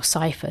motifs or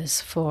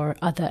ciphers for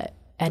other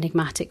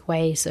enigmatic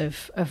ways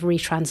of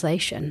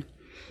retranslation.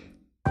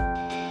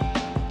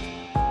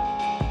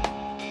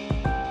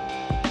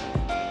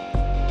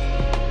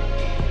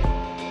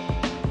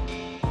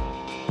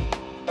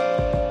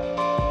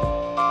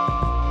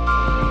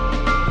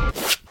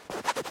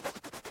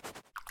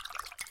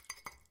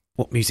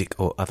 What music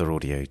or other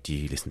audio do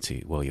you listen to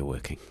while you're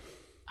working?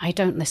 I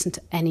don't listen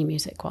to any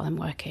music while I'm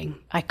working.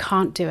 I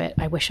can't do it.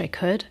 I wish I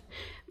could.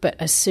 But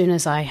as soon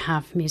as I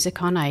have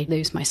music on, I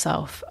lose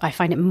myself. I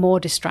find it more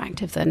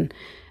distractive than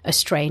a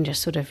stranger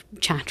sort of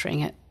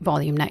chattering at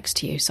volume next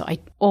to you. So I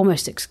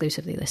almost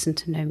exclusively listen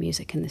to no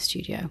music in the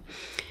studio.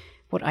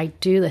 What I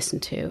do listen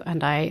to,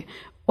 and I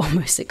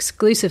almost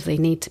exclusively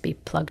need to be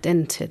plugged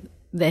into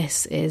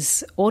this,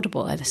 is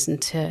Audible. I listen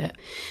to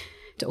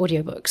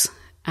audiobooks,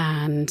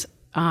 and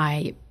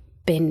I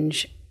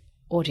binge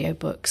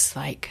audiobooks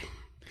like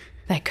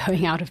they're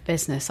going out of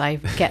business. I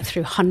get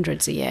through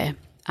hundreds a year,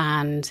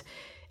 and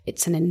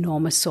it's an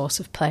enormous source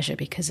of pleasure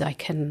because I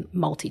can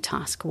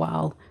multitask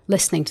while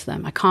listening to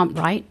them. I can't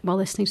write while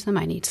listening to them.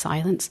 I need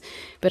silence,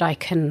 but I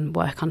can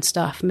work on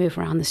stuff, move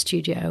around the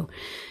studio,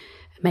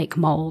 make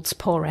molds,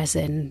 pour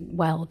resin,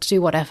 weld,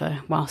 do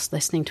whatever whilst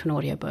listening to an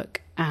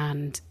audiobook.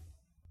 And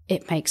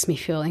it makes me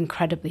feel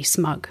incredibly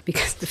smug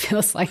because it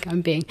feels like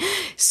I'm being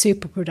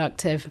super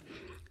productive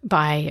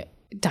by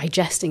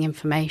digesting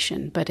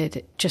information, but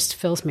it just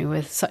fills me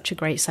with such a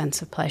great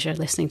sense of pleasure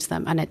listening to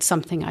them. And it's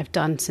something I've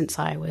done since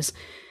I was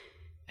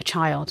a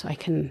child. I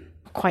can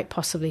quite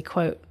possibly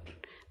quote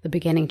the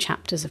beginning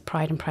chapters of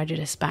Pride and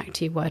Prejudice back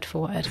to you word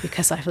for word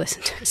because I've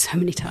listened to it so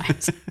many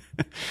times.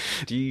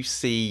 Do you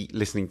see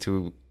listening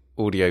to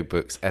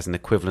audiobooks as an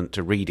equivalent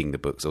to reading the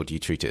books, or do you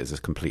treat it as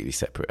a completely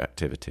separate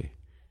activity?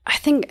 I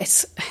think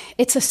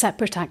it's a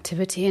separate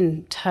activity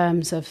in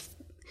terms of,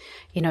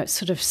 it's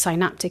sort of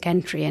synaptic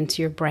entry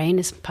into your brain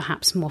is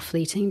perhaps more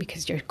fleeting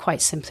because you're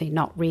quite simply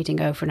not reading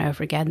over and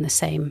over again the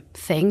same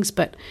things.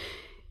 But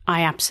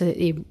I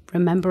absolutely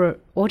remember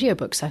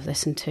audiobooks I've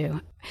listened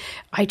to.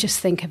 I just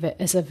think of it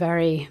as a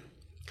very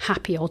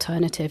happy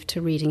alternative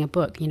to reading a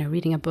book.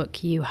 Reading a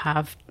book, you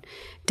have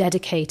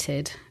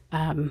dedicated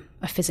a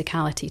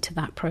physicality to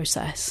that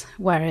process,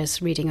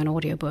 whereas reading an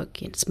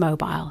audiobook, it's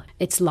mobile,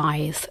 it's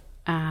lithe,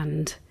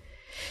 and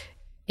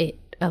it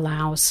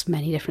allows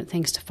many different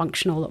things to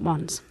function all at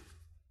once.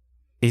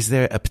 Is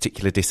there a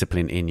particular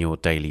discipline in your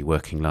daily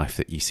working life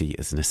that you see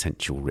as an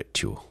essential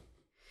ritual?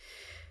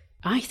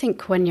 I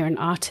think when you're an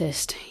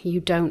artist, you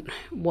don't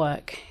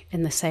work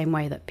in the same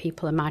way that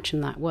people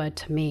imagine that word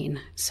to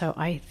mean. So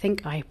I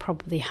think I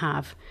probably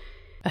have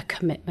a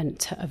commitment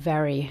to a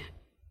very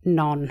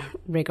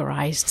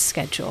non-rigorized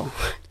schedule.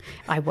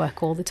 I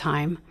work all the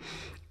time,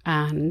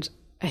 and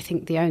I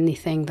think the only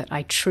thing that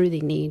I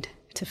truly need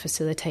to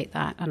facilitate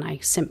that, and I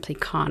simply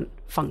can't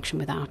function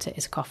without it,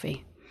 is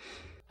coffee.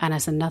 And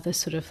as another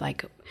sort of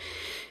like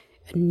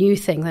a new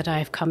thing that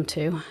I've come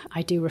to,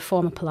 I do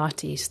reformer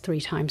Pilates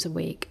 3 times a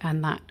week,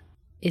 and that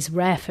is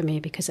rare for me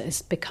because it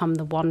has become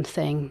the one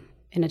thing,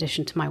 in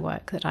addition to my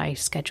work, that I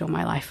schedule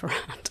my life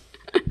around.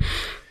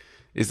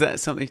 Is that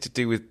something to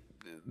do with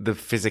the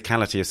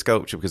physicality of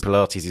sculpture? Because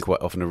Pilates is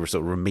quite often a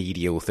sort of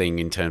remedial thing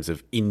in terms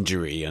of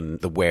injury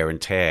and the wear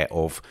and tear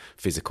of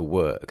physical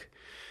work.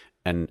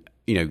 And,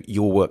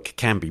 your work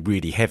can be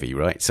really heavy,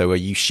 right? So are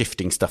you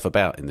shifting stuff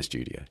about in the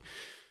studio?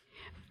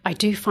 I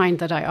do find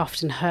that I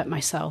often hurt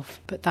myself,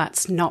 but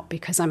that's not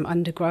because I'm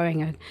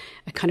undergoing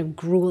a kind of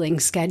grueling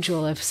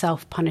schedule of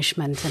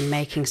self-punishment and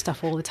making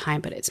stuff all the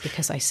time, but it's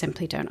because I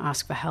simply don't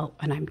ask for help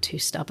and I'm too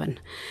stubborn.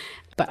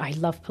 But I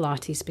love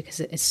Pilates because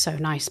it is so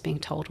nice being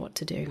told what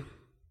to do.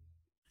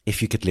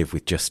 If you could live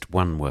with just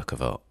one work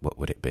of art, what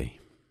would it be?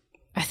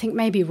 I think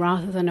maybe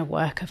rather than a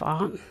work of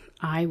art,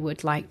 I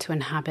would like to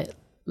inhabit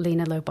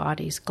Lina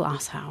Lombardi's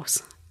glass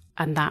house.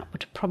 And that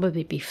would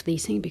probably be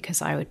fleeting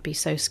because I would be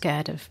so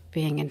scared of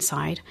being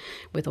inside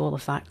with all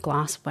of that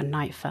glass when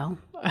night fell.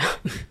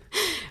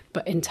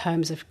 But in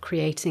terms of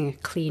creating a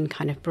clean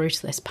kind of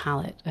brutalist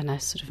palette and a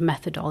sort of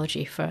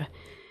methodology for,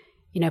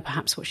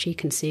 perhaps what she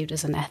conceived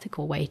as an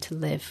ethical way to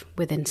live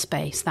within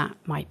space, that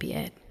might be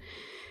it.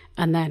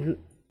 And then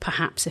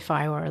perhaps if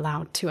I were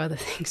allowed 2 other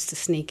things to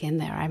sneak in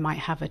there, I might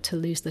have a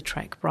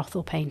Toulouse-Lautrec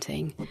brothel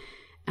painting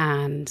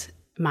and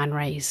Man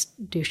Ray's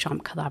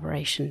Duchamp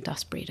collaboration,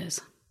 Dust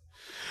Breeders.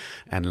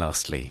 And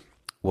lastly,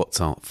 what's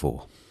art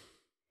for?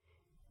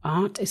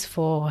 Art is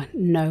for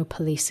no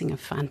policing of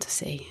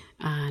fantasy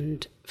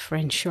and for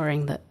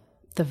ensuring that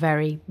the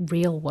very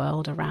real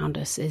world around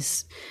us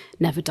is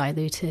never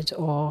diluted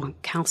or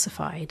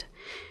calcified.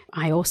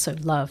 I also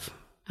love,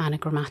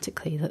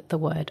 anagrammatically, that the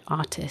word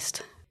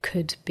artist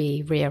could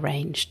be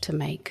rearranged to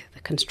make the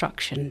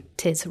construction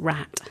 "tis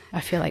rat." I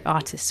feel like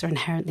artists are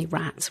inherently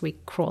rats. We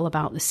crawl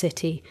about the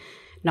city,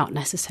 not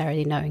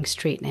necessarily knowing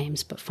street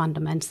names, but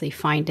fundamentally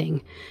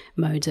finding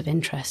modes of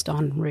interest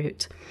en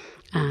route.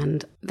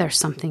 And there's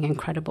something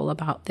incredible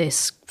about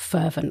this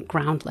fervent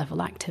ground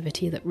level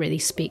activity that really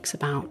speaks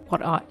about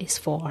what art is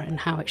for and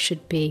how it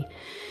should be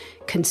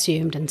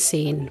consumed and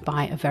seen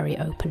by a very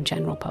open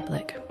general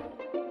public.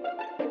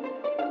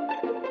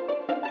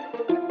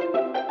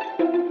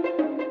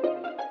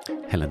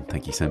 Helen,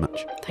 thank you so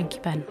much. Thank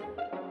you, Ben.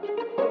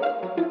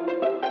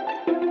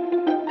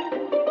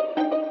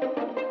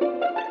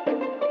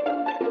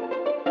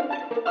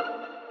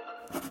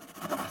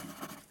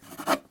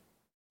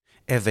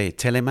 Eve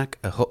Telemac,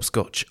 a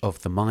hopscotch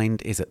of the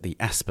mind, is at the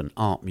Aspen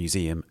Art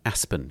Museum,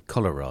 Aspen,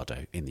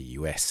 Colorado, in the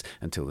US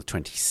until the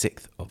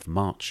 26th of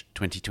March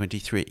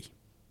 2023.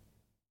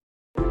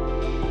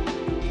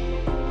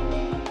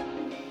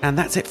 And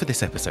that's it for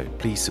this episode.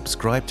 Please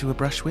subscribe to A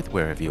Brush With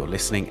wherever you're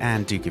listening,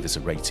 and do give us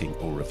a rating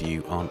or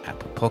review on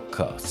Apple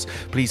Podcasts.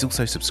 Please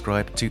also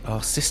subscribe to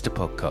our sister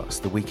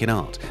podcast, The Week in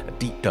Art, a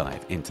deep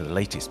dive into the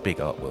latest big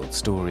art world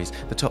stories,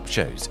 the top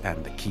shows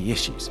and the key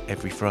issues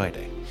every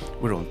Friday.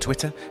 We're on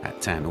Twitter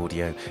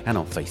 @TanAudio and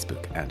on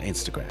Facebook and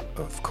Instagram,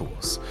 of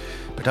course.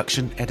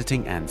 Production,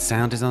 editing and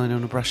sound design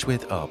on A Brush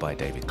With are by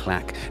David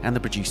Clack, and the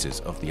producers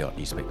of the Art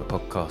Newspaper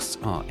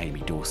podcasts are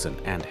Amy Dawson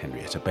and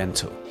Henrietta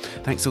Bentel.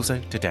 Thanks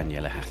also to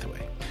Daniela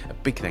Hathaway. A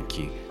big thank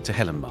you to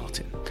Helen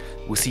Marten.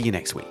 We'll see you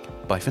next week.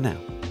 Bye for now.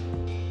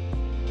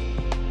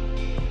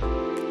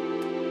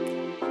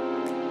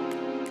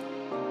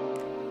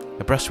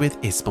 A Brush With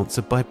is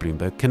sponsored by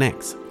Bloomberg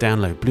Connects.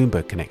 Download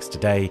Bloomberg Connects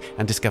today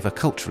and discover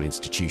cultural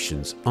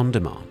institutions on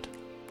demand.